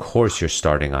 Now, right. Of course, you're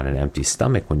starting on an empty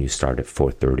stomach when you start at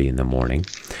 4:30 in the morning,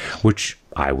 which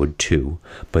I would too,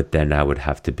 but then I would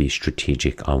have to be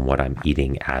strategic on what I'm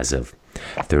eating as of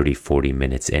 30-40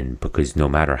 minutes in, because no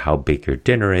matter how big your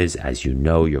dinner is, as you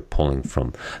know, you're pulling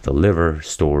from the liver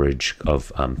storage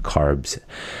of carbs,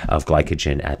 of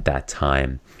glycogen at that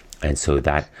time. And so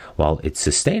that, while it's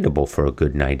sustainable for a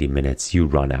good 90 minutes, you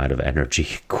run out of energy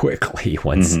quickly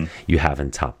once you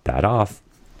haven't topped that off.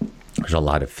 There's a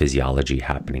lot of physiology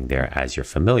happening there, as you're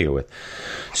familiar with.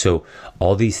 So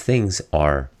all these things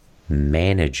are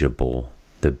manageable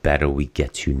the better we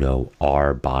get to know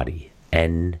our body.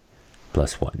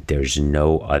 N+1. There's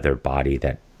no other body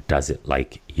that does it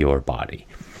like your body.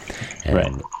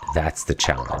 And that's the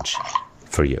challenge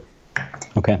for you.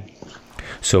 Okay.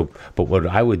 So, but what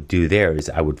I would do there is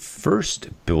I would first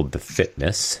build the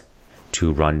fitness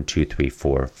to run 2, 3,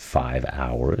 4, 5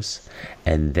 hours,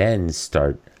 and then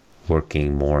start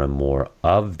working more and more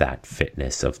of that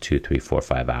fitness of 2, 3, 4,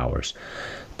 5 hours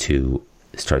to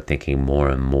start thinking more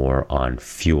and more on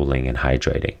fueling and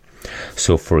hydrating.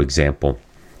 So for example,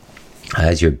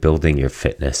 as you're building your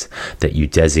fitness, that you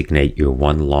designate your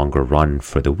one longer run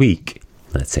for the week.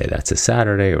 Let's say that's a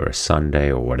Saturday or a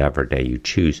Sunday or whatever day you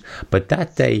choose. But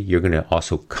that day, you're going to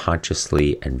also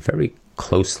consciously and very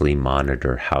closely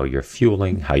monitor how you're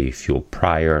fueling, how you fueled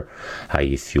prior, how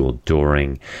you fueled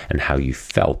during, and how you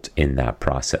felt in that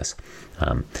process.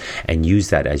 And use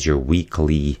that as your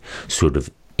weekly sort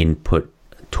of input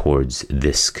towards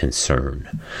this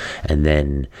concern. And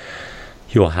then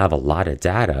you'll have a lot of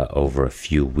data over a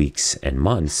few weeks and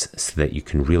months so that you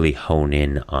can really hone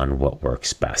in on what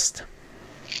works best.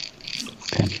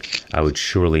 Okay. I would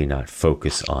surely not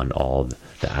focus on all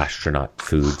the astronaut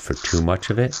food for too much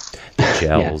of it, the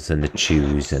gels and the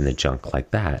chews and the junk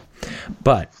like that.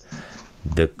 But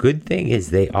the good thing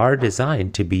is they are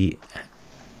designed to be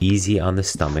easy on the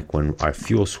stomach when our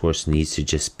fuel source needs to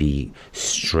just be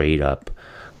straight up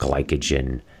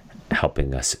glycogen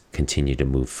helping us continue to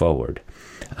move forward.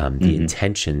 The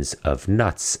intentions of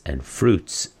nuts and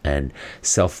fruits and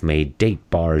self-made date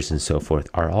bars and so forth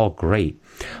are all great.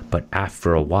 But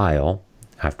after a while,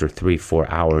 after 3-4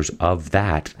 hours of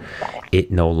that,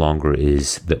 it no longer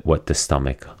is what the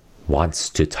stomach wants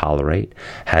to tolerate,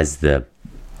 has the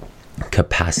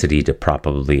capacity to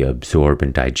properly absorb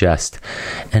and digest.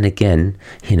 And again,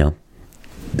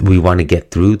 we want to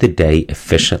get through the day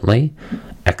efficiently,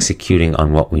 executing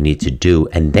on what we need to do,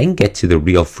 and then get to the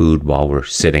real food while we're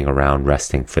sitting around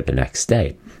resting for the next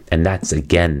day. And that's,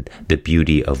 again, the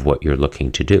beauty of what you're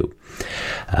looking to do.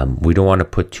 We don't want to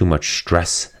put too much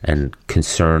stress and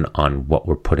concern on what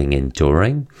we're putting in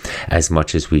during, as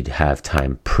much as we'd have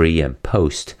time pre and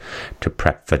post to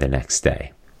prep for the next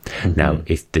day. Now,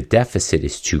 if the deficit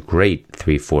is too great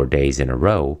 3-4 days in a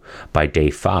row, by day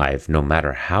 5, no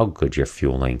matter how good you're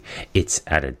fueling, it's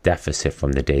at a deficit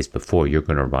from the days before. You're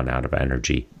going to run out of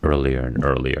energy earlier and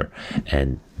earlier,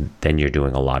 and then you're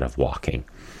doing a lot of walking.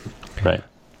 Right.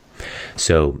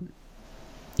 So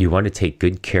you want to take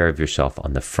good care of yourself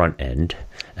on the front end.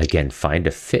 Again, find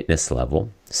a fitness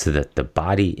level so that the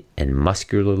body and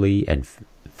muscularly and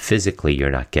physically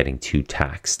you're not getting too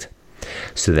taxed,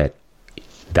 so that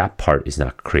part is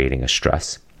not creating a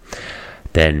stress.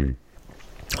 Then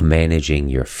managing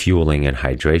your fueling and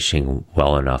hydration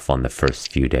well enough on the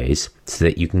first few days so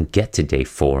that you can get to day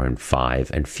 4 and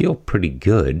 5 and feel pretty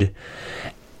good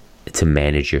to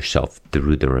manage yourself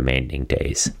through the remaining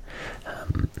days.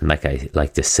 Like I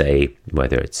like to say,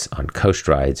 whether it's on coast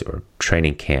rides or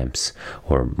training camps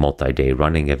or multi-day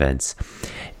running events,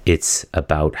 it's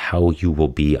about how you will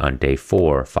be on day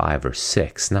 4 or 5 or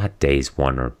 6, not days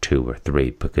 1 or 2 or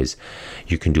 3, because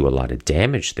you can do a lot of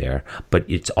damage there, but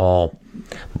it's all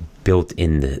built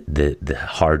in the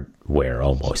hardware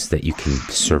almost that you can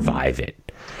survive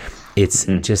it. It's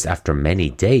just after many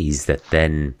days that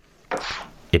then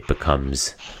it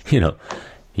becomes,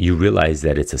 you realize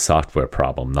that it's a software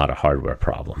problem, not a hardware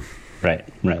problem. Right.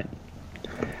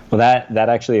 Well, that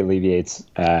actually alleviates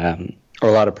a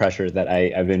lot of pressure that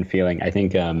I've been feeling. I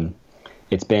think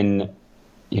it's been,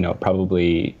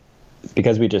 probably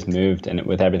because we just moved and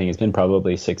with everything, it's been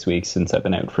probably 6 weeks since I've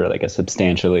been out for like a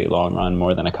substantially long run,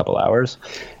 more than a couple hours.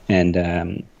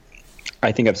 And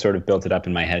I think I've sort of built it up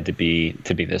in my head to be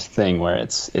this thing where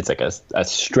it's like a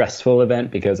stressful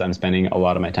event because I'm spending a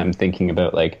lot of my time thinking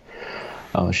about like,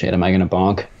 oh shit, am I going to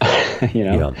bonk?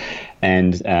 Yeah.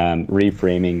 And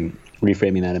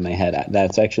reframing that in my head.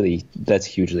 That's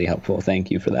hugely helpful.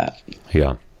 Thank you for that.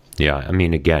 Yeah. I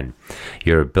mean, again,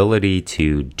 your ability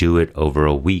to do it over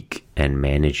a week and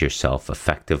manage yourself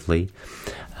effectively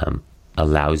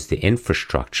allows the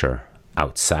infrastructure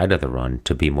outside of the run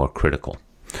to be more critical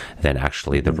than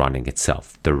actually the running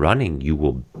itself. The running you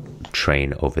will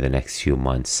train over the next few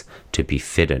months to be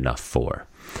fit enough for.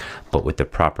 But with the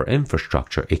proper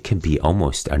infrastructure, it can be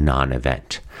almost a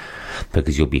non-event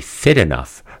because you'll be fit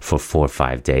enough for 4 or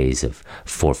 5 days of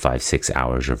 4, 5, 6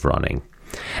 hours of running.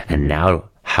 And now,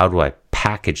 how do I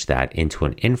package that into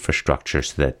an infrastructure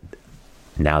so that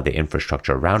now the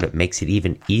infrastructure around it makes it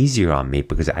even easier on me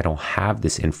because I don't have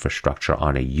this infrastructure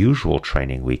on a usual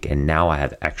training week, and now I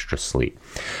have extra sleep,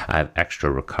 I have extra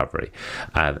recovery,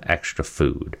 I have extra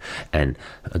food and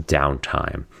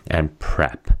downtime and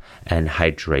prep and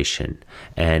hydration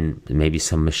and maybe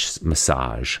some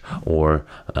massage, or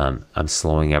I'm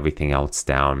slowing everything else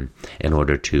down in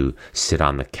order to sit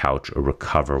on the couch or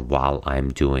recover while I'm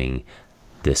doing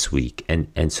this week.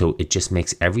 And so it just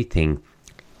makes everything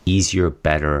easier,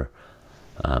 better,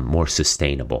 more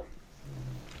sustainable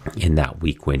in that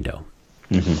week window.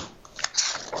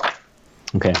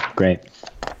 Okay, great.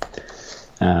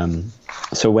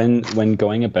 So when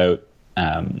going about,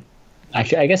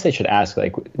 actually, I guess I should ask,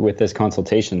 like, with this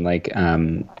consultation, like,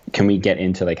 can we get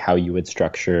into like how you would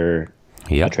structure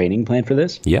a training plan for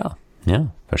this? Yeah,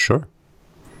 for sure.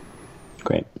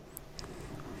 Great.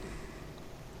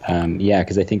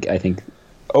 Because I think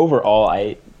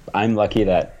overall, I'm lucky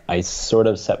that I sort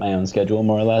of set my own schedule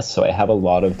more or less, so I have a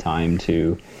lot of time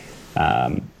to.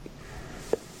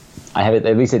 I have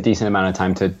at least a decent amount of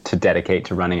time to dedicate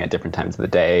to running at different times of the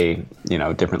day,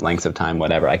 different lengths of time,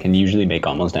 whatever. I can usually make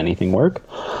almost anything work,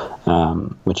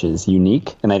 which is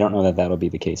unique. And I don't know that that'll be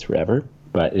the case forever,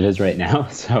 but it is right now.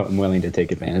 So I'm willing to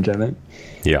take advantage of it.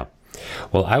 Yeah.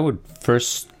 Well, I would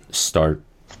first start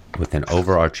with an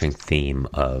overarching theme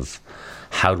of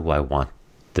how do I want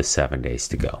the 7 days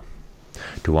to go?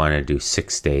 Do I want to do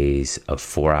 6 days of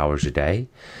 4 hours a day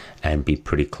and be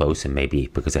pretty close, and maybe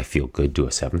because I feel good, do a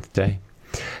 7th day?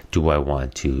 Do I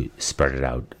want to spread it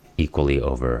out equally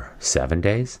over 7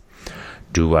 days?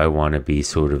 Do I want to be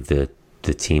sort of the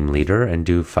team leader and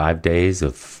do 5 days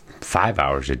of 5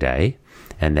 hours a day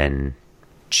and then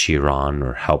cheer on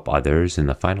or help others in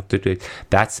the final 2 days?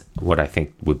 That's what I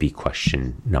think would be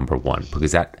question number one,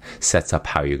 because that sets up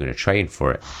how you're going to train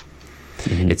for it.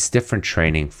 It's different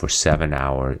training for 7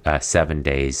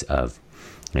 days of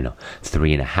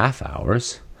 3.5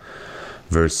 hours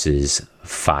versus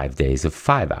 5 days of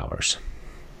 5 hours.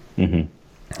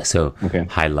 So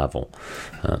high level.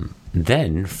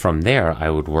 Then from there,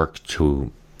 I would work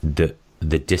to the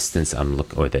distance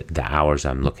or the hours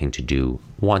I'm looking to do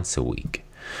once a week.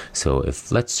 So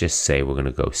if, let's just say we're going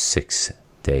to go 6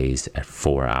 days at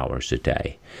 4 hours a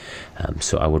day.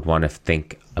 So I would want to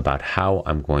think about how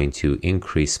I'm going to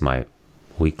increase my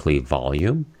weekly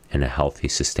volume in a healthy,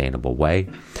 sustainable way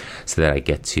so that I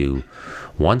get to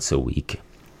once a week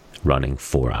running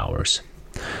 4 hours.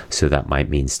 So that might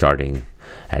mean starting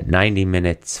at 90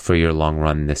 minutes for your long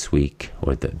run this week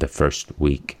or the first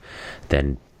week,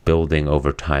 then building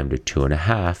over time to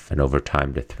 2.5 and over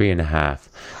time to 3.5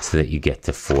 so that you get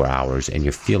to 4 hours, and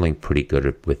you're feeling pretty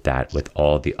good with that, with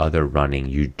all the other running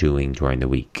you're doing during the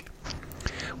week,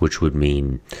 which would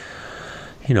mean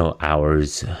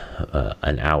hours,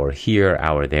 an hour here,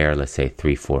 hour there, let's say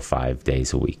 3, 4, 5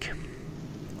 days a week,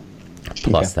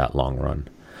 plus that long run.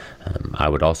 I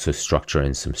would also structure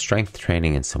in some strength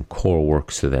training and some core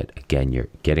work so that, again, you're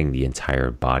getting the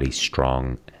entire body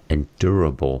strong and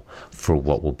durable for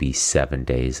what will be 7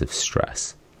 days of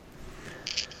stress.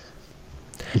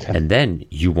 And then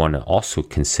you want to also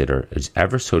consider,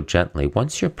 ever so gently,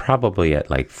 once you're probably at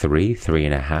like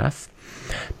 3.5,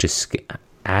 just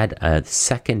add a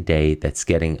second day that's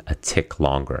getting a tick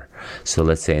longer. So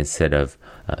let's say instead of,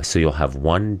 so you'll have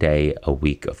 1 day a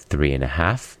week of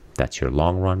 3.5, that's your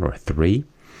long run, or 3.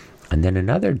 And then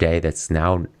another day that's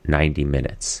now 90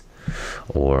 minutes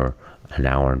or an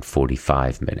hour and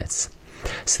 45 minutes.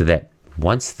 So that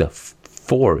once the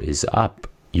 4 is up,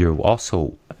 you're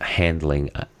also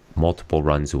handling multiple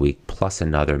runs a week plus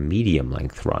another medium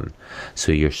length run.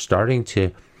 So you're starting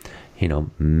to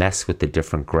mess with the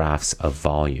different graphs of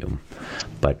volume,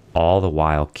 but all the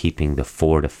while keeping the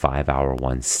 4 to 5 hour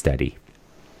one steady.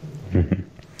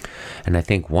 And I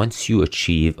think once you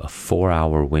achieve a 4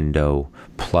 hour window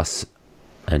plus,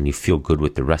 and you feel good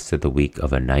with the rest of the week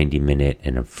of a 90 minute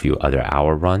and a few other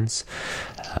hour runs,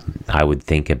 I would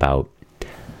think about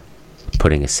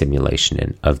putting a simulation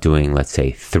in of doing, let's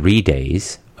say, 3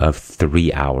 days of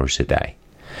 3 hours a day.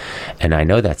 And I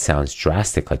know that sounds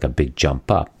drastic, like a big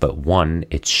jump up, but 1,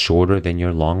 it's shorter than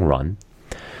your long run.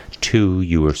 2,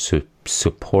 you are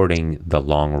supporting the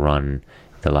long run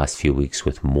the last few weeks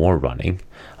with more running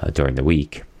during the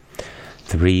week.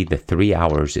 3, the 3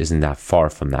 hours isn't that far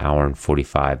from the hour and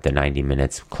 45, the 90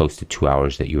 minutes, close to 2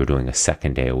 hours that you were doing a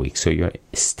second day a week. So you're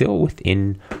still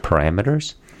within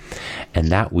parameters. And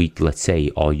that week, let's say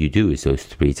all you do is those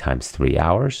 3 times 3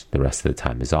 hours. The rest of the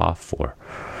time is off for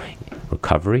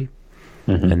recovery.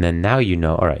 And then now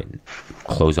all right,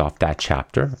 close off that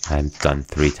chapter. I'm done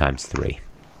 3 times 3.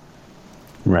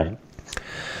 Right.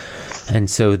 And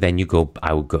so then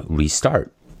I would go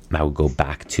restart. I would go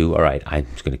back to, all right, I'm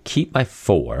going to keep my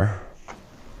 4.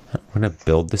 I'm going to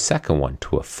build the second one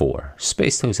to a 4.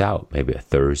 Space those out, maybe a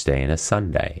Thursday and a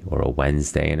Sunday, or a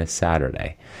Wednesday and a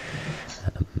Saturday.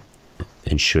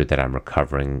 Ensure that I'm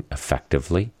recovering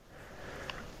effectively.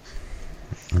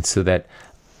 And so that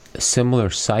similar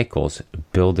cycles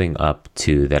building up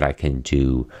to that I can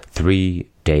do 3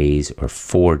 days or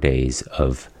 4 days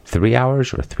of 3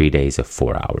 hours, or 3 days of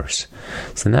 4 hours.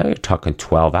 So now you're talking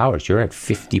 12 hours. You're at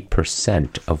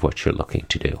 50% of what you're looking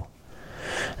to do.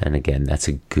 And again, that's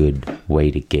a good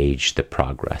way to gauge the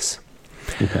progress.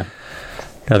 Okay.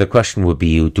 Now the question would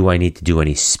be, do I need to do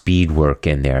any speed work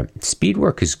in there? Speed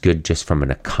work is good just from an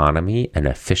economy and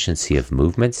efficiency of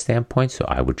movement standpoint, so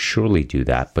I would surely do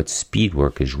that, but speed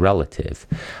work is relative.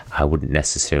 I wouldn't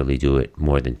necessarily do it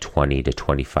more than 20 to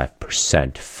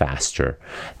 25% faster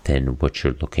than what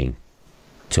you're looking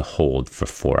to hold for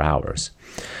 4 hours.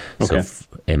 Okay. So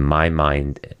in my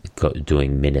mind,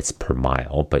 doing minutes per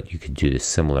mile, but you could do the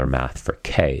similar math for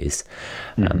Ks.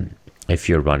 If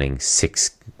you're running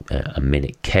 6 a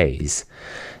minute Ks,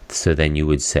 so then you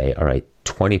would say, all right,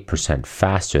 20%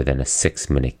 faster than a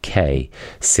 6-minute K.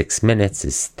 6 minutes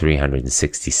is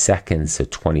 360 seconds, so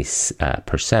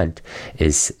 20%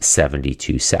 is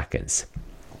 72 seconds.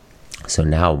 So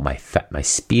now my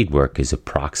speed work is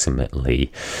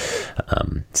approximately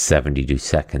 72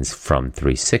 seconds from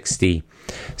 360.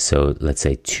 So let's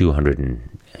say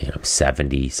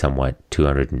 270, somewhat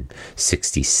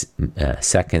 260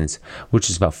 seconds, which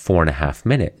is about 4.5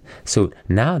 minutes. So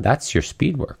now that's your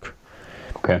speed work.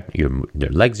 Okay. Your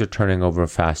legs are turning over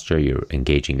faster. You're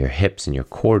engaging your hips and your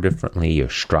core differently. Your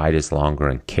stride is longer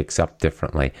and kicks up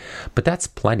differently. But that's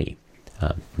plenty.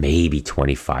 Maybe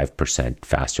 25%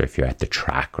 faster if you're at the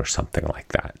track or something like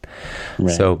that.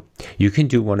 Right. So you can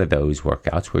do one of those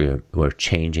workouts where we're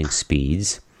changing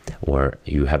speeds, or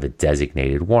you have a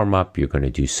designated warm-up. You're going to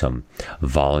do some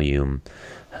volume,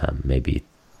 maybe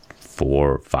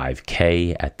 4 or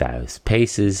 5K at those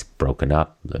paces, broken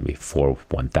up, maybe 4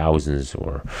 1,000s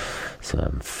or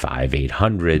some 5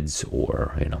 800s,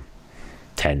 or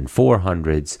 10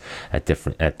 400s at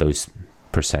those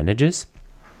percentages.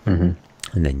 Mm-hmm.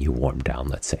 And then you warm down,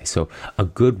 let's say. So a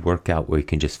good workout where you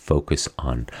can just focus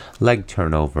on leg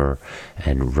turnover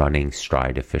and running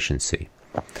stride efficiency.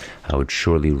 I would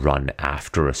surely run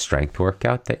after a strength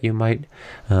workout that you might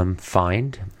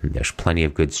find. There's plenty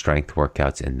of good strength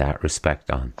workouts in that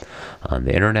respect on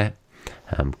the internet.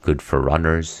 Good for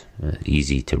runners,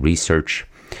 easy to research.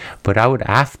 But I would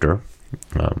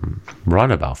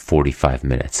run about 45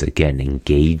 minutes, again,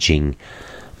 engaging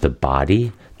the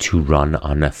body to run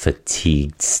on a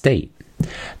fatigued state.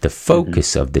 The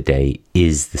focus of the day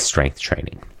is the strength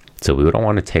training. So we don't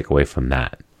want to take away from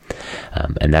that.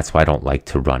 And that's why I don't like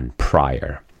to run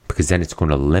prior, because then it's going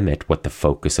to limit what the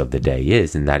focus of the day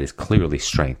is, and that is clearly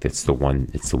strength. It's the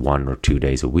 1 or 2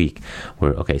 days a week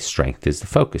where, okay, strength is the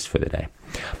focus for the day.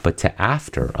 But to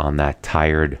after on that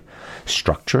tired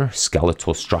structure,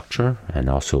 skeletal structure, and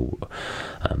also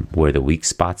where the weak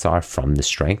spots are from the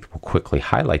strength will quickly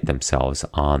highlight themselves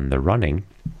on the running.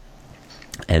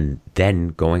 And then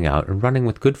going out and running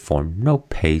with good form, no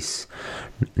pace,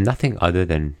 nothing other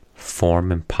than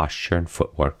form and posture and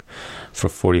footwork for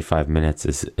 45 minutes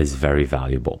is very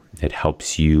valuable. It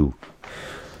helps you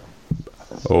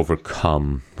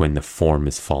overcome when the form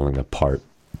is falling apart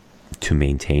to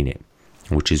maintain it,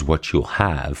 which is what you'll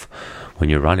have when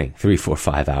you're running 3, 4,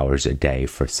 5 hours a day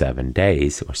for 7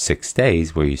 days or 6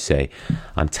 days, where you say,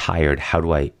 I'm tired. How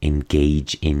do I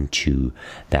engage into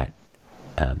that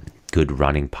good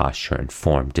running posture and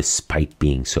form despite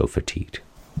being so fatigued?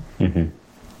 Mm-hmm.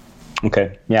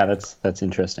 Okay. Yeah, that's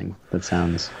interesting. That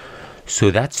sounds... So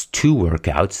that's 2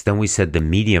 workouts. Then we said the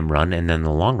medium run and then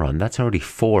the long run. That's already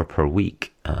 4 per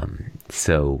week.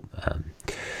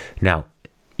 Now,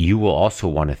 you will also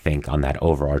want to think on that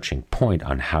overarching point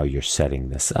on how you're setting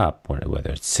this up,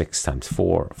 whether it's 6 times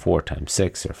 4, 4 times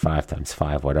 6, or 5 times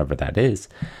 5, whatever that is,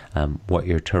 what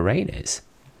your terrain is.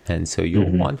 And so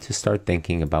you'll want to start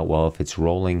thinking about, well, if it's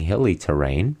rolling hilly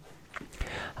terrain,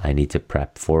 I need to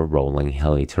prep for rolling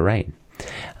hilly terrain.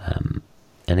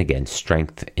 And again,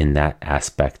 strength in that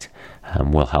aspect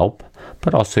will help,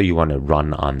 but also you want to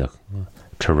run on the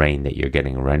terrain that you're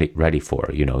getting ready for,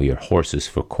 your horses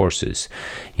for courses.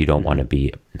 You don't want to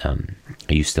be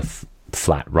used to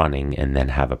flat running and then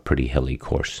have a pretty hilly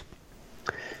course.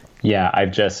 Yeah,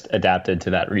 I've just adapted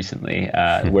to that recently.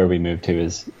 Where we moved to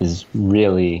is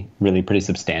really, really pretty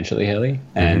substantially hilly,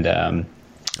 and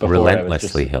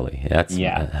relentlessly hilly. That's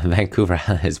Vancouver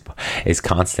is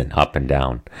constant up and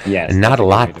down. Yes, and not a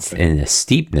lot in a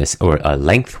steepness or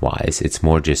lengthwise. It's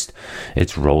more just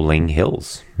it's rolling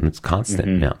hills. It's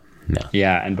constant.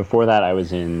 Yeah. And before that, I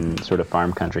was in sort of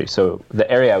farm country. So the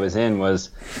area I was in was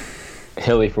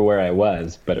hilly for where I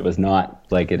was, but it was not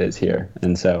like it is here.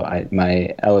 And so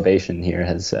my elevation here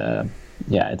has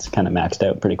it's kind of maxed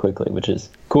out pretty quickly, which is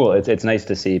cool. It's nice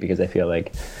to see, because I feel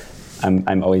like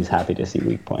I'm always happy to see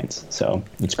weak points, so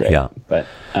it's great. Yeah. But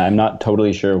I'm not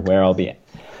totally sure where I'll be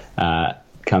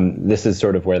this is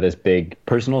sort of where this big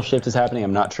personal shift is happening.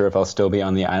 I'm not sure if I'll still be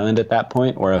on the island at that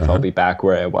point or if I'll be back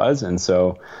where I was. And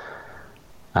so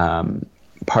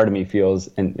part of me feels,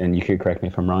 and you could correct me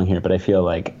if I'm wrong here, but I feel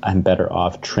like I'm better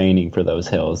off training for those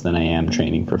hills than I am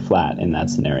training for flat in that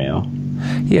scenario.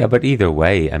 Yeah, but either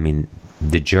way, I mean,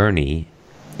 the journey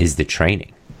is the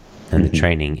training, and the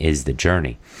training is the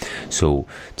journey. So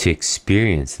to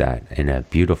experience that in a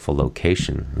beautiful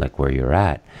location like where you're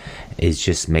at, it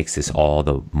just makes this all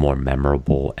the more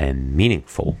memorable and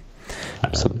meaningful.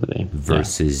 Absolutely.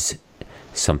 Versus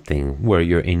something where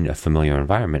you're in a familiar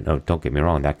environment. Oh, don't get me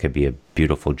wrong, that could be a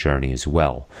beautiful journey as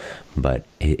well. But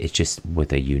it's just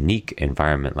with a unique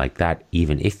environment like that,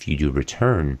 even if you do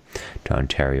return to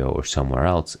Ontario or somewhere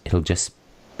else, it'll just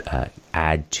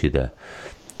add to the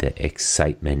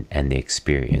excitement and the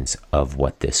experience of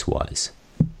what this was.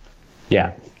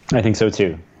 Yeah, I think so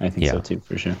too. So too,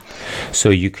 for sure. So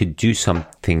you could do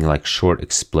something like short,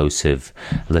 explosive,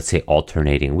 let's say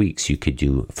alternating weeks. You could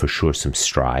do for sure some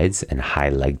strides and high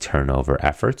leg turnover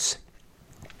efforts.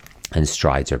 And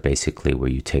strides are basically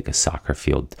where you take a soccer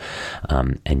field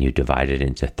and you divide it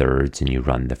into thirds, and you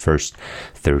run the first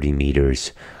 30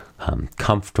 meters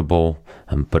comfortable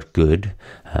but good,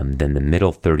 then the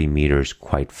middle 30 meters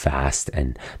quite fast,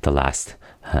 and the last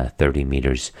 30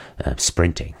 meters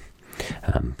sprinting.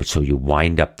 So you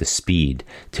wind up the speed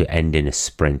to end in a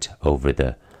sprint over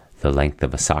the length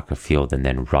of a soccer field, and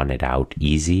then run it out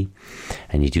easy.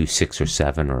 And you do 6 or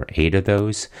 7 or 8 of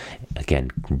those. Again,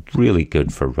 really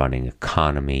good for running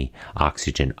economy,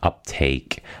 oxygen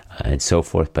uptake, and so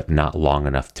forth, but not long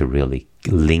enough to really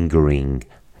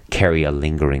carry a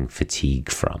lingering fatigue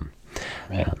from.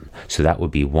 Right. So that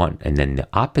would be one. And then the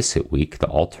opposite week, the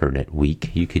alternate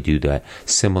week, you could do the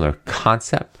similar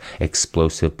concept,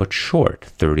 explosive but short,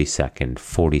 30-second,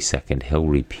 40-second hill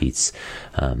repeats.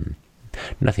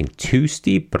 Nothing too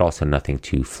steep, but also nothing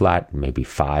too flat, maybe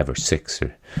 5 or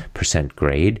 6%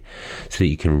 grade, so that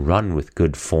you can run with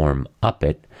good form up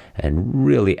it and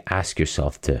really ask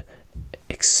yourself to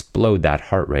explode that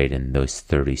heart rate in those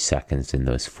 30 seconds, in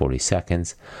those 40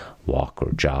 seconds, walk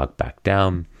or jog back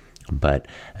down. But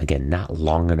again, not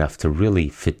long enough to really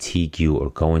fatigue you or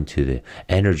go into the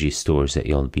energy stores that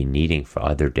you'll be needing for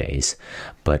other days,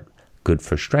 but good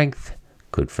for strength,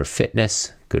 good for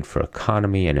fitness, good for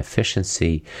economy and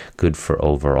efficiency, good for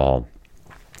overall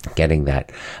getting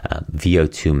that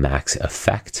VO2 max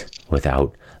effect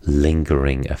without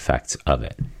lingering effects of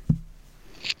it.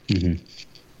 Mm-hmm.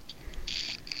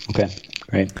 Okay,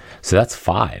 great. So that's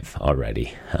 5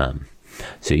 already.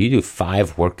 So you do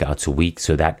 5 workouts a week,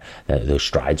 so that those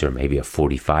strides are maybe a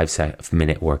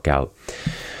 45-minute workout.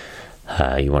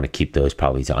 You want to keep those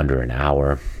probably to under an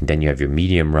hour. Then you have your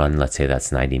medium run. Let's say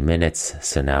that's 90 minutes.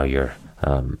 So now you're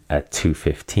at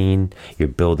 2:15. You're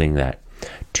building that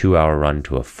 2-hour run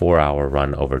to a 4-hour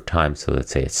run over time. So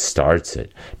let's say it starts at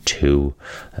 2.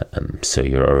 So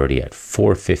you're already at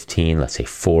 4:15. Let's say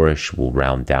 4-ish. We'll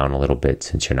round down a little bit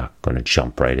since you're not going to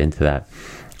jump right into that.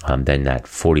 Then that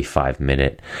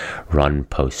 45-minute run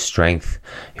post-strength,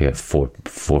 you have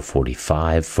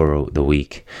 4:45 for the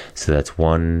week. So that's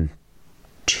 1,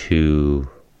 2,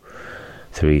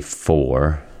 3,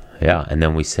 4. Yeah, and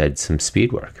then we said some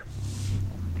speed work,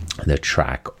 the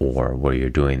track or where you're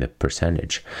doing the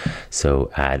percentage.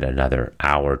 So add another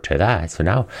hour to that. So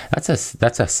now that's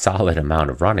a solid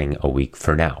amount of running a week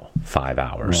for now, 5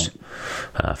 hours,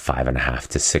 right. 5.5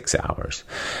 to 6 hours.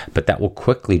 But that will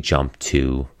quickly jump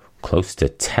to close to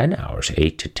 10 hours,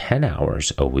 8 to 10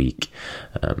 hours a week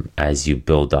as you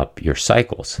build up your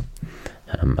cycles.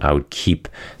 I would keep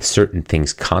certain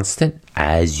things constant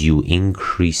as you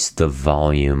increase the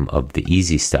volume of the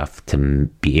easy stuff to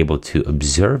be able to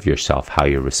observe yourself, how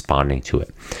you're responding to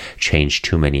it. Change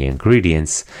too many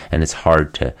ingredients, and it's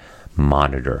hard to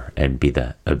monitor and be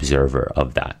the observer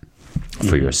of that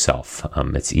for yourself.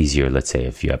 It's easier, let's say,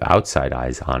 if you have outside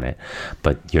eyes on it,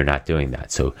 but you're not doing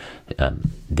that. So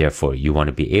therefore, you want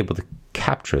to be able to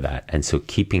capture that, and so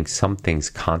keeping some things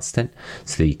constant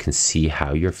so that you can see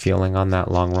how you're feeling on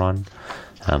that long run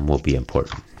will be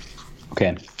important.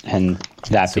 Okay, and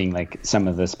that being like some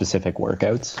of the specific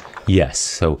workouts? Yes,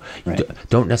 so right.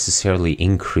 Don't necessarily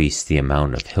increase the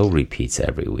amount of hill repeats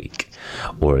every week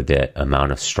or the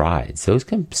amount of strides. Those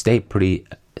can stay pretty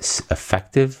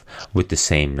effective with the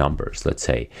same numbers. Let's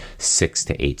say 6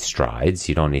 to 8 strides.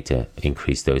 You don't need to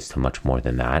increase those to much more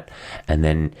than that. And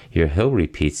then your hill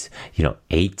repeats,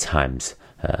 8 times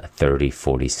 30,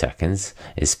 40 seconds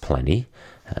is plenty.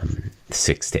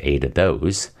 6 to 8 of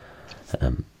those.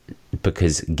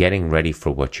 because getting ready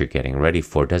for what you're getting ready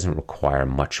for doesn't require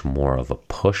much more of a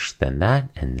push than that,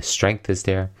 and the strength is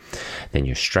there. Then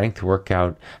your strength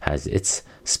workout has its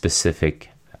specific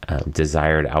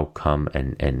desired outcome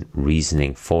and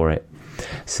reasoning for it.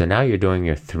 So now you're doing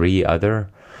your 3 other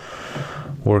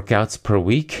workouts per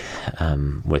week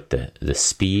with the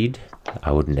speed.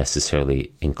 I wouldn't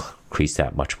necessarily increase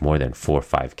that much more than 4 or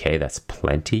 5K. That's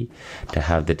plenty to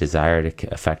have the desired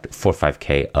effect. 4 or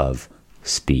 5K of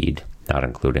speed, not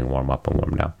including warm up and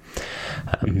warm down.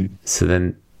 So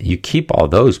then you keep all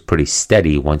those pretty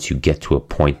steady once you get to a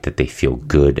point that they feel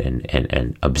good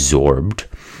and absorbed.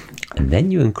 And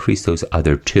then you increase those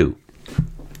other 2.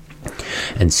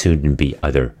 And soon be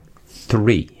other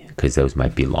 3, because those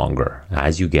might be longer.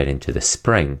 As you get into the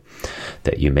spring,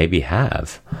 that you maybe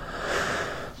have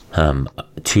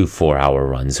 2 4-hour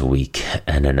runs a week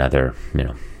and another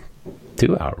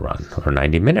 2-hour run or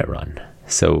 90-minute run.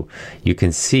 So you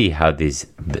can see how these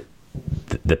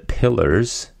the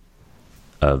pillars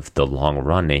of the long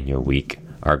run in your week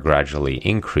are gradually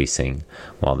increasing,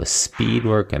 while the speed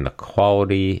work and the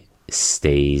quality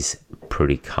stays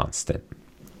pretty constant.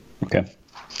 Okay.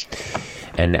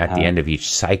 And at the end of each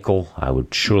cycle, I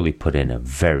would surely put in a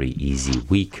very easy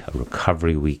week, a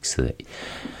recovery week, so that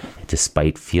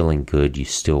despite feeling good, you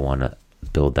still want to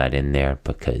build that in there,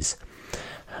 because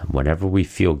whenever we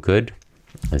feel good,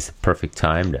 it's the perfect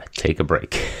time to take a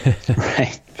break.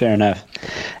 Right. Fair enough.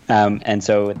 And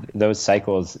so those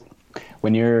cycles,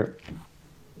 when you're,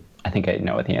 I think I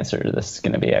know what the answer to this is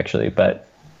going to be actually, but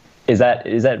is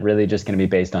that really just going to be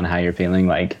based on how you're feeling?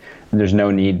 Like there's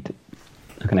no need,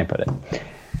 how can I put it?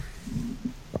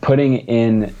 Putting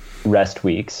in rest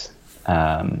weeks,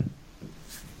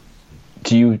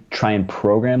 do you try and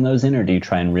program those in, or do you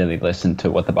try and really listen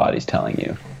to what the body's telling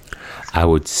you? I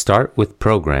would start with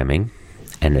programming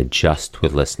and adjust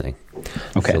with listening.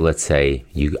 Okay. So let's say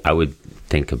I would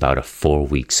think about a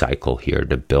 4-week cycle here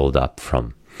to build up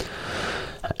from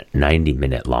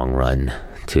 90-minute long run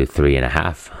to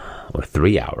 3.5 or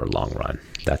 3-hour long run.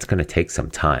 That's going to take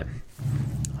some time.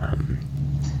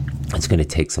 It's going to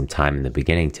take some time in the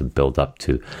beginning to build up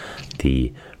to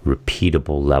the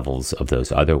repeatable levels of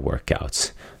those other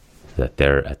workouts, that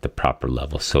they're at the proper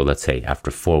level. So let's say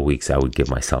after 4 weeks, I would give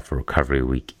myself a recovery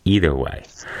week either way,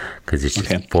 because it's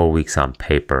just 4 weeks on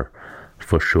paper,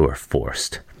 for sure,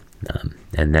 forced.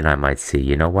 And then I might see,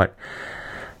 you know what,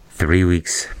 3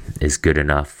 weeks is good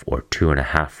enough, or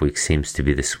 2.5 weeks seems to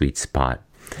be the sweet spot.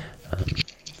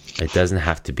 It doesn't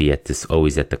have to be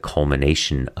always at the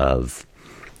culmination of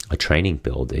a training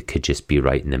build. It could just be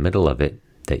right in the middle of it,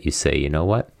 that you say, you know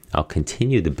what, I'll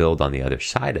continue to build on the other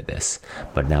side of this,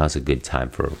 but now's a good time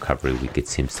for a recovery week. It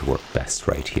seems to work best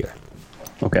right here.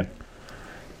 Okay.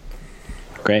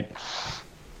 Great.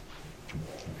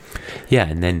 Yeah,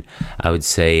 and then I would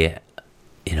say,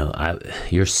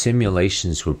 your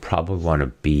simulations would probably want to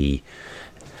be,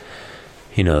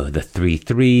 the 3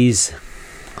 3s,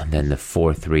 and then the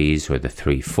 4 3s or the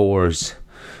 3 4s.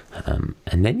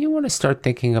 And then you want to start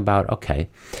thinking about,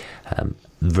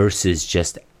 versus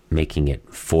just making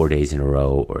it 4 days in a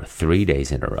row or 3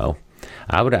 days in a row,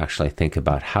 I would actually think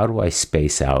about, how do I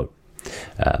space out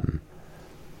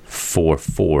 4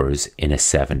 4s in a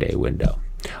 7-day window?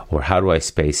 Or how do I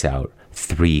space out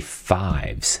 3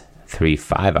 5s, 3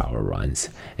 5-hour runs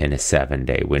in a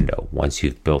 7-day window, once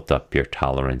you've built up your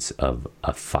tolerance of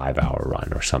a 5-hour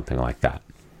run or something like that?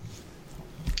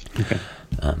 Okay.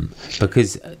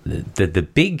 Because the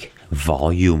big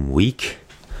volume week,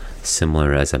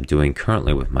 similar as I'm doing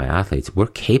currently with my athletes, we're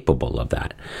capable of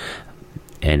that.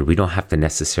 And we don't have to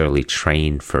necessarily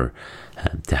train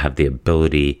to have the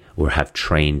ability, or have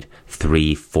trained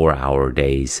 3 4-hour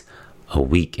days a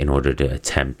week in order to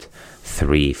attempt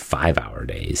 3 5-hour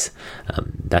days.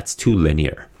 That's too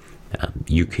linear.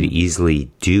 You could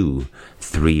easily do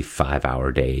 3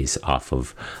 5-hour days off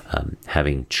of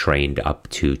having trained up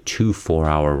to 2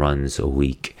 4-hour runs a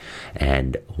week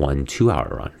and 1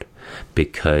 2-hour run.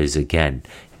 Because again,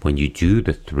 when you do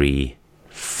the 3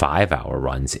 5-hour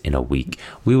runs in a week,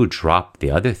 we would drop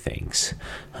the other things.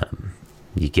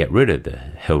 You get rid of the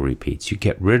hill repeats. You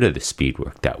get rid of the speed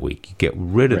work that week. You get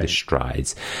rid of the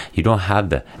strides. You don't have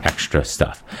the extra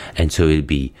stuff. And so it'd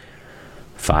be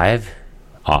 5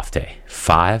 off day,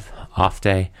 5 off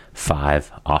day,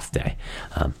 5 off day.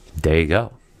 There you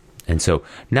go. And so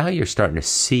now you're starting to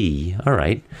see, all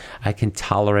right, I can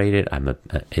tolerate it.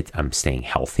 I'm staying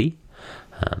healthy.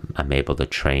 I'm able to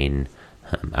train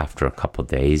after a couple of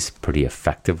days pretty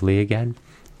effectively again.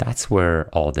 That's where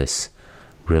all this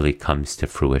really comes to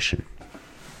fruition.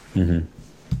 Mm-hmm.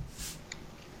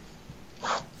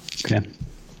 Okay.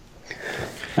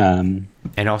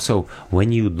 And also,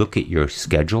 when you look at your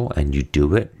schedule and you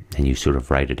do it and you sort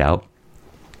of write it out,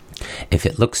 if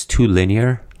it looks too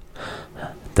linear,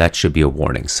 that should be a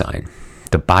warning sign.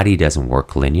 The body doesn't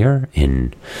work linear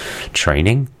in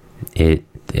training. It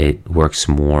works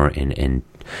more in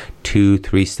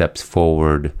 2-3 steps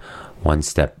forward, 1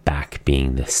 step back,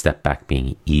 being the step back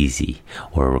being easy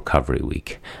or a recovery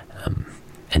week.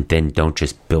 And then don't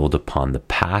just build upon the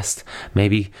past.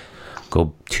 Maybe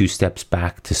go 2 steps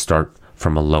back to start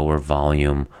from a lower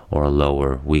volume or a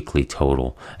lower weekly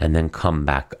total, and then come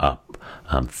back up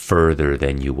further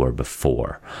than you were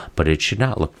before. But it should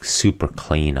not look super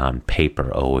clean on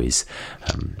paper always,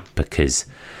 because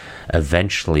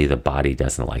eventually the body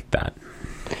doesn't like that.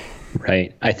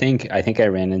 Right. I think I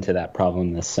ran into that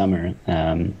problem this summer,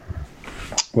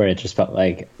 where it just felt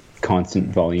like constant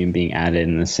volume being added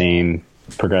in the same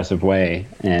progressive way,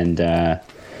 and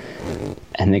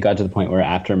it got to the point where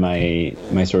after my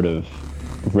sort of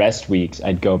rest weeks,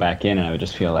 I'd go back in and I would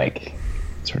just feel like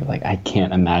sort of like I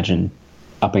can't imagine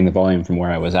upping the volume from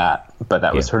where I was at. But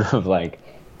that was sort of like,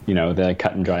 you know, the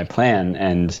cut and dry plan,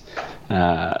 and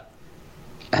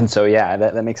so yeah,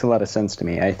 that makes a lot of sense to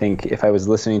me. I think if I was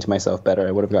listening to myself better,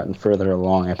 I would have gotten further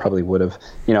along. I probably would have,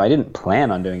 you know, I didn't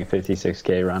plan on doing a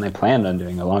 56K run. I planned on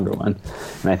doing a longer one,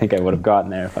 and I think I would have gotten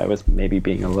there if I was maybe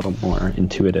being a little more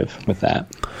intuitive with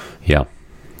that. Yeah,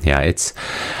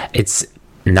 it's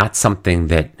not something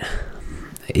that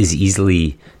is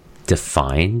easily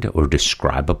defined or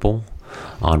describable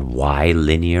on why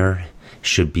linear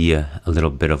should be a little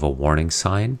bit of a warning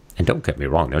sign. And don't get me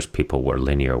wrong, there's people where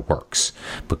linear works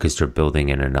because they're building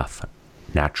in enough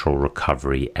natural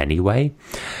recovery anyway.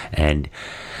 And,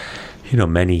 you know,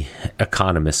 many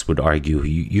economists would argue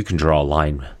you can draw a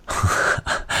line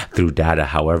through data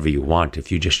however you want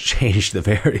if you just change the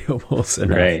variables.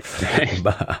 Right.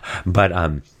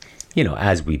 But you know,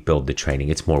 as we build the training,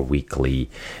 it's more weekly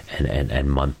and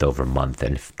month over month.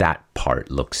 And if that part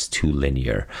looks too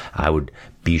linear, I would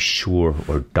be sure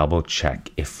or double check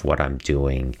if what I'm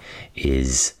doing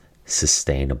is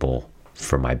sustainable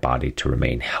for my body to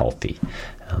remain healthy.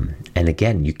 And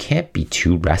again, you can't be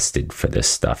too rested for this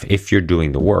stuff. If you're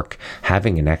doing the work,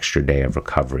 having an extra day of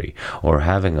recovery or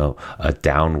having a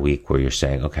down week where you're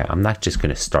saying, okay, I'm not just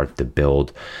going to start the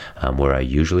build where I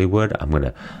usually would. I'm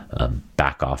going to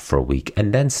back off for a week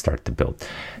and then start the build.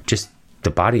 Just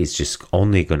the body is just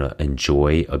only going to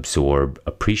enjoy, absorb,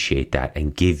 appreciate that,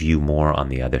 and give you more on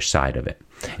the other side of it.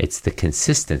 It's the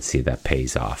consistency that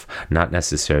pays off, not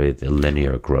necessarily the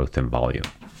linear growth in volume.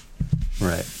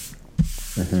 Right.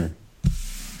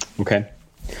 Mm-hmm. Okay.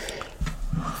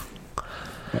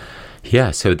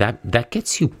 Yeah, so that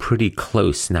gets you pretty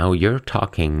close. Now you're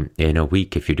talking in a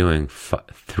week, if you're doing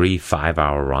 3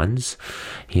 5-hour runs,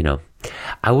 you know,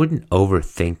 I wouldn't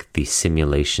overthink the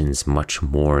simulations much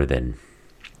more than,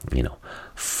 you know,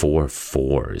 4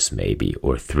 4s maybe,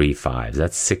 or 3 5s.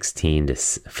 That's 15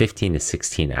 to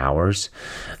 16 hours.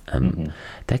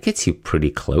 That gets you pretty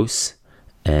close.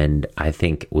 And I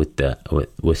think with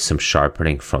some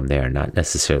sharpening from there, not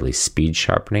necessarily speed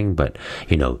sharpening, but,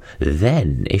 you know,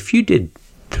 then if you did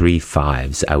 3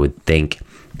 5s, I would think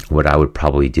what I would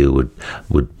probably do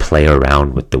would play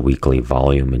around with the weekly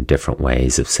volume in different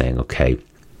ways of saying, okay,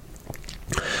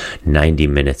 90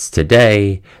 minutes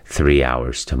today, 3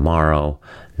 hours tomorrow,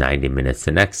 90 minutes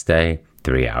the next day,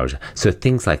 3 hours. So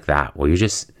things like that, where you're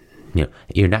just, you know,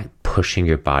 you're not pushing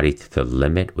your body to the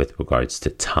limit with regards to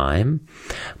time,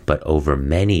 but over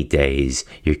many days,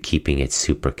 you're keeping it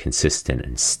super consistent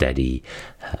and steady,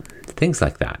 things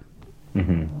like that.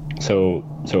 Mm-hmm. So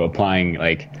applying,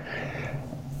 like,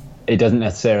 it doesn't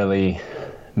necessarily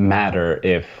matter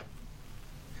if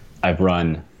I've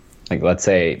run, like, let's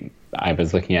say I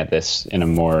was looking at this in a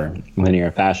more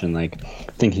linear fashion, like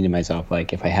thinking to myself,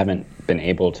 like, if I haven't been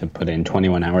able to put in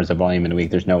 21 hours of volume in a week,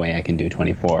 there's no way I can do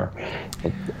 24.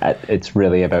 It's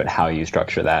really about how you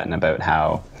structure that and about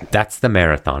how... That's the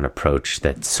marathon approach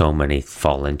that so many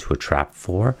fall into a trap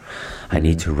for. I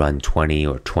need to run 20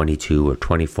 or 22 or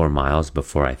 24 miles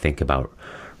before I think about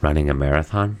running a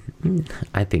marathon.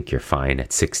 I think you're fine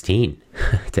at 16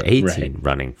 to 18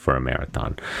 running for a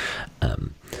marathon,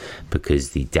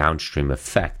 because the downstream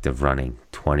effect of running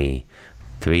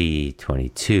 23,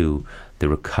 22, the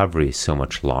recovery is so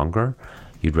much longer.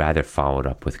 You'd rather follow it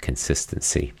up with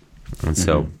consistency. And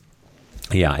so,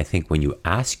 yeah, I think when you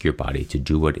ask your body to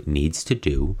do what it needs to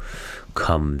do,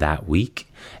 come that week,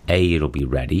 A, it'll be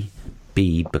ready.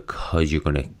 B, because you're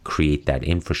going to create that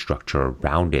infrastructure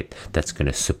around it that's going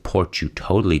to support you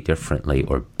totally differently,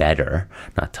 or better,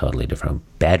 not totally different,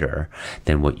 better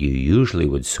than what you usually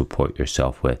would support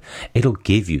yourself with. It'll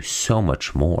give you so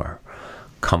much more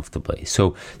comfortably.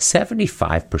 So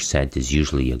 75% is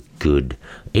usually a good,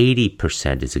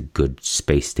 80% is a good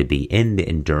space to be in the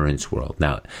endurance world.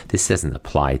 Now, this doesn't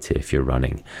apply to if you're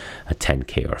running a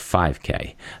 10K or a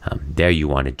 5K. There you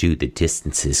want to do the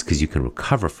distances because you can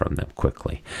recover from them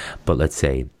quickly. But let's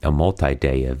say a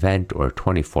multi-day event or a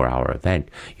 24-hour event,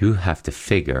 you have to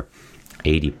figure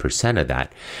 80% of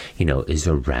that, is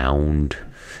around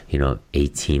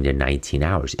 18 to 19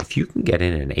 hours. If you can get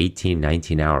in an 18,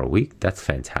 19 hour week, that's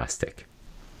fantastic.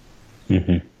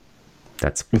 Mm-hmm.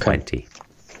 That's plenty.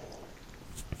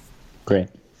 Great.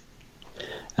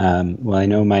 Well, I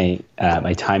know my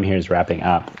time here is wrapping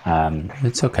up.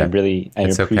 It's okay.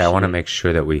 It's okay. I want to make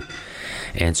sure that we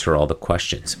answer all the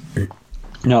questions.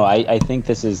 No, I think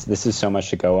this is so much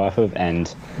to go off of,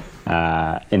 and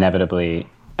inevitably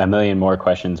a million more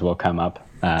questions will come up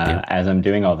as I'm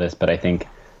doing all this, but I think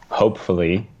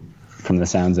hopefully, from the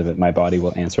sounds of it, my body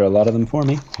will answer a lot of them for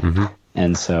me. Mm-hmm.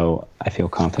 And so I feel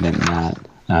confident in that.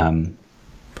 And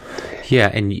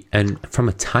from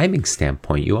a timing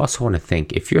standpoint, you also want to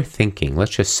think, if you're thinking,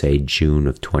 let's just say June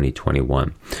of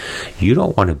 2021, you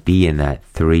don't want to be in that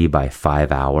 3 by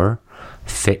 5 hour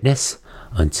fitness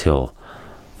until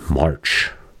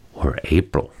March or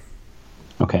April.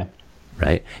 Okay.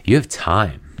 Right? You have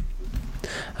time.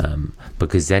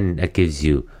 Because then that gives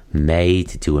you May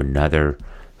to do another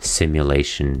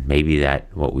simulation, maybe that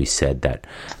what we said that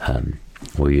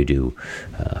where you do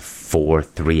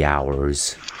 3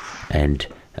 hours and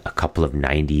a couple of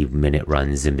 90-minute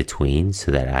runs in between,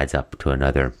 so that adds up to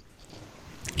another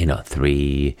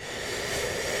 3.5,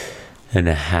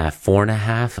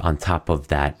 4.5 on top of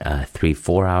that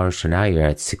 3-4 hours. So now you're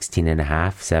at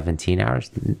 16.5, 17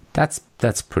 hours.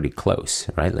 That's pretty close,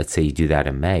 right? Let's say you do that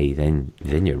in May, then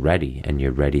you're ready, and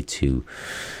you're ready to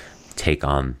take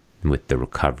on with the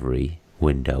recovery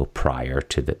window prior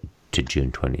to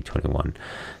June 2021,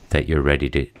 that you're ready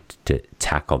to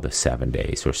tackle the 7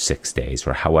 days or 6 days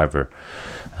or however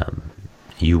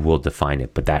you will define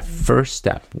it. But that first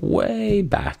step way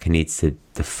back needs to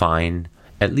define,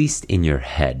 at least in your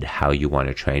head, how you want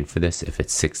to train for this. If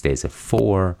it's 6 days of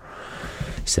 4,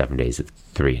 7 days of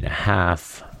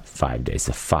 3.5, 5 days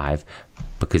of 5,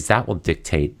 because that will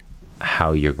dictate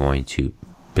how you're going to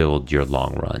build your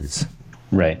long runs.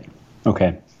 Right.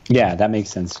 Okay. Yeah, that makes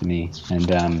sense to me.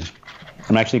 And I'm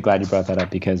actually glad you brought that up,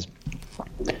 because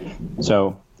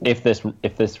so if this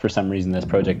for some reason this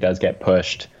project does get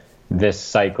pushed, this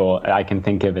cycle, I can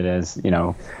think of it as,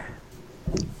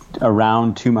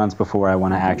 around 2 months before I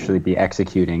want to actually be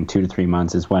executing, 2 to 3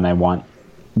 months is when I want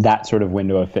that sort of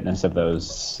window of fitness of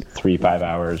those 3-5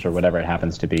 hours or whatever it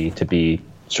happens to be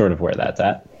sort of where that's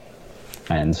at.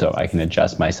 And so I can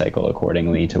adjust my cycle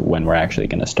accordingly to when we're actually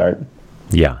going to start.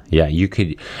 Yeah, you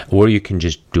could, or you can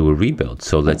just do a rebuild.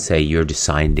 So let's say you're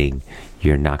deciding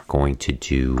you're not going to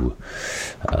do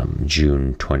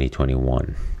June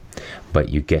 2021, but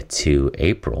you get to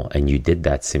April and you did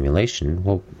that simulation.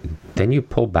 Well, then you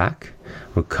pull back,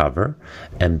 recover,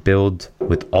 and build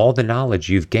with all the knowledge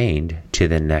you've gained to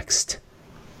the next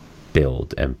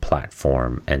build and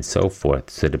platform and so forth,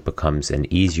 so that it becomes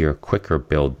an easier, quicker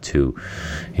build to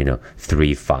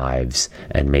 3 5s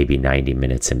and maybe 90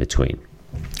 minutes in between.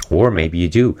 Or maybe you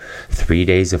do 3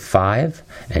 days of 5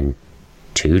 and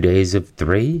 2 days of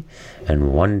 3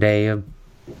 and 1 day of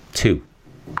 2,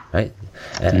 right?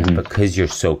 And because you're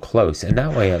so close, and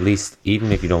that way, at least,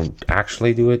 even if you don't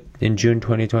actually do it in June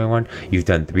 2021, you've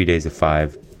done 3 days of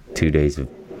 5, 2 days of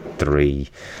 3,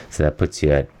 so that puts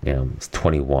you at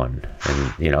 21.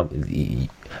 And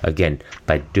again,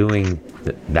 by doing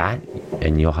that,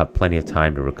 and you'll have plenty of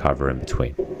time to recover in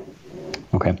between.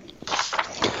 Okay,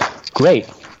 great.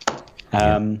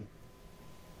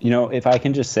 If I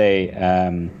can just say,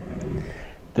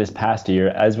 this past year,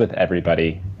 as with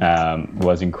everybody,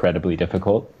 was incredibly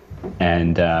difficult,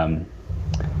 and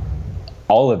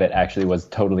all of it actually was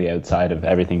totally outside of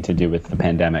everything to do with the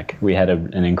pandemic. We had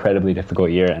an incredibly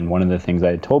difficult year, and one of the things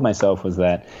I told myself was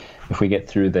that if we get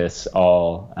through this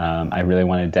all, I really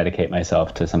want to dedicate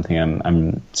myself to something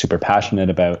I'm super passionate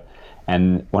about.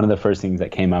 And one of the first things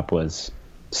that came up was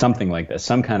something like this,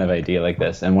 some kind of idea like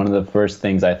this. And one of the first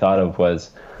things I thought of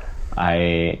was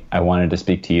I wanted to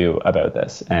speak to you about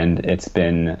this. And it's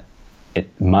been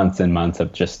months and months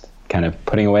of just kind of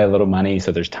putting away a little money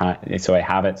so there's time, so I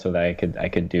have it so that I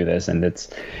could do this. And it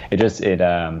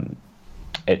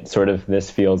sort of, this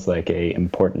feels like a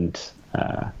important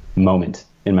moment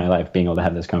in my life, being able to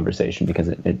have this conversation, because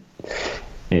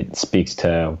it speaks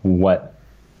to what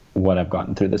I've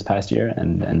gotten through this past year.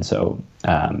 And so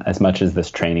as much as this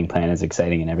training plan is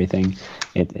exciting and everything,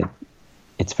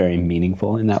 it's very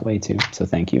meaningful in that way too. So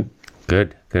thank you.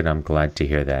 Good. I'm glad to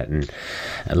hear that. And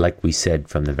like we said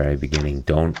from the very beginning,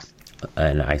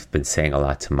 and I've been saying a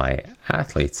lot to my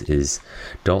athletes, is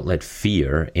don't let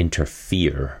fear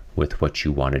interfere with what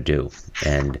you want to do.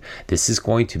 And this is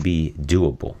going to be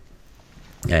doable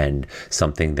and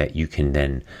something that you can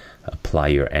then apply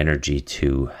your energy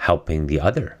to helping the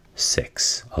other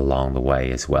 6 along the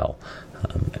way as well.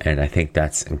 And I think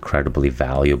that's incredibly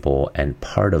valuable and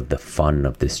part of the fun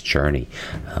of this journey.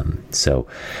 So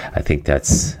I think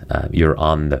that's you're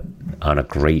on a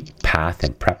great path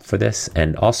and prep for this.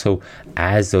 And also,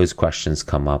 as those questions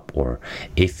come up, or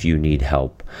if you need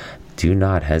help, do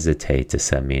not hesitate to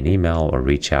send me an email or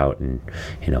reach out and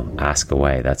ask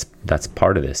away. That's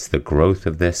part of this. The growth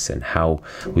of this and how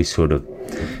we sort of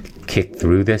kick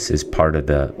through this is part of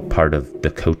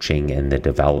the coaching and the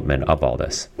development of all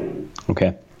this.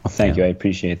 Okay. Well, thank you. I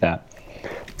appreciate that.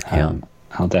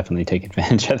 I'll definitely take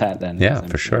advantage of that then. Yeah,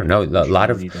 for sure. No, a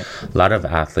lot of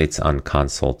athletes on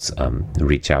consults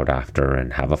reach out after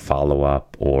and have a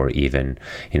follow-up, or even,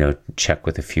 check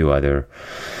with a few other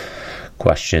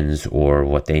questions or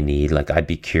what they need. Like, I'd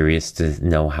be curious to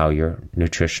know how your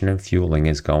nutrition and fueling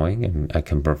is going, and I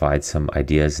can provide some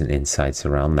ideas and insights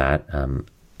around that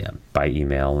by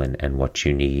email, and what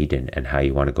you need and how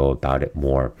you want to go about it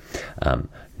more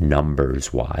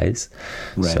numbers wise.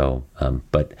 Right. So,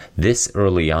 but this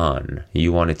early on,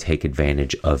 you want to take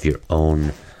advantage of your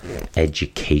own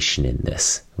education in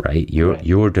this, right?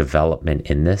 Your development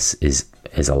in this is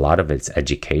a lot of it's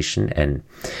education, and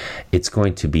it's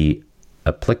going to be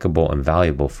applicable and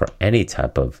valuable for any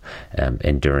type of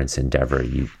endurance endeavor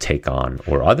you take on,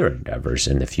 or other endeavors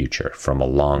in the future, from a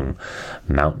long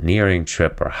mountaineering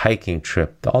trip or hiking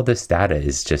trip. All this data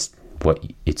is just what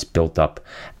it's built up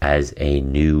as a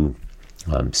new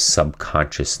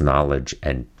subconscious knowledge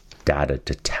and data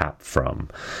to tap from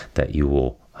that you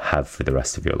will have for the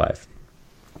rest of your life.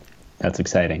 That's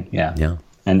exciting. Yeah.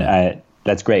 And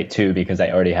that's great too, because I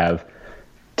already have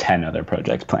 10 other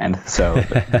projects planned. So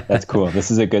that's cool.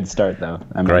 This is a good start though.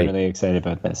 I'm really excited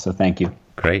about this. So thank you.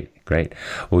 Great.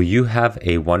 Well, you have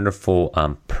a wonderful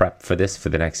prep for this for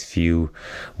the next few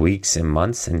weeks and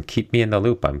months, and keep me in the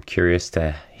loop. I'm curious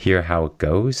to hear how it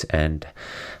goes and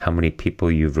how many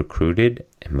people you've recruited.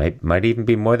 It might even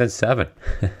be more than 7.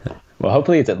 Well,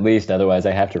 hopefully it's at least, otherwise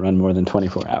I have to run more than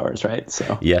 24 hours, right?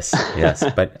 So Yes.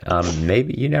 But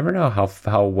maybe you never know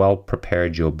how well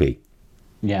prepared you'll be.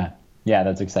 Yeah,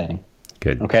 that's exciting.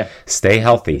 Good. Okay. Stay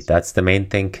healthy. That's the main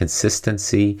thing.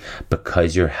 Consistency,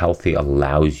 because you're healthy,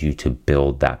 allows you to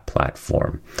build that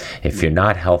platform. If you're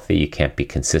not healthy, you can't be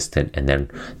consistent, and then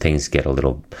things get a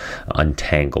little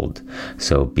untangled.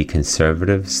 So be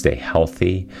conservative, stay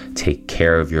healthy, take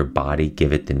care of your body,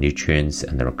 give it the nutrients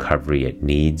and the recovery it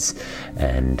needs,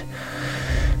 and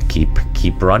keep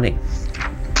running.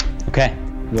 Okay,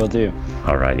 will do.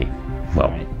 Alrighty. Well,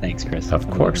 all right. Thanks, Chris. Of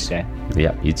course.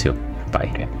 Yeah, you too.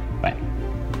 Bye. Okay, bye.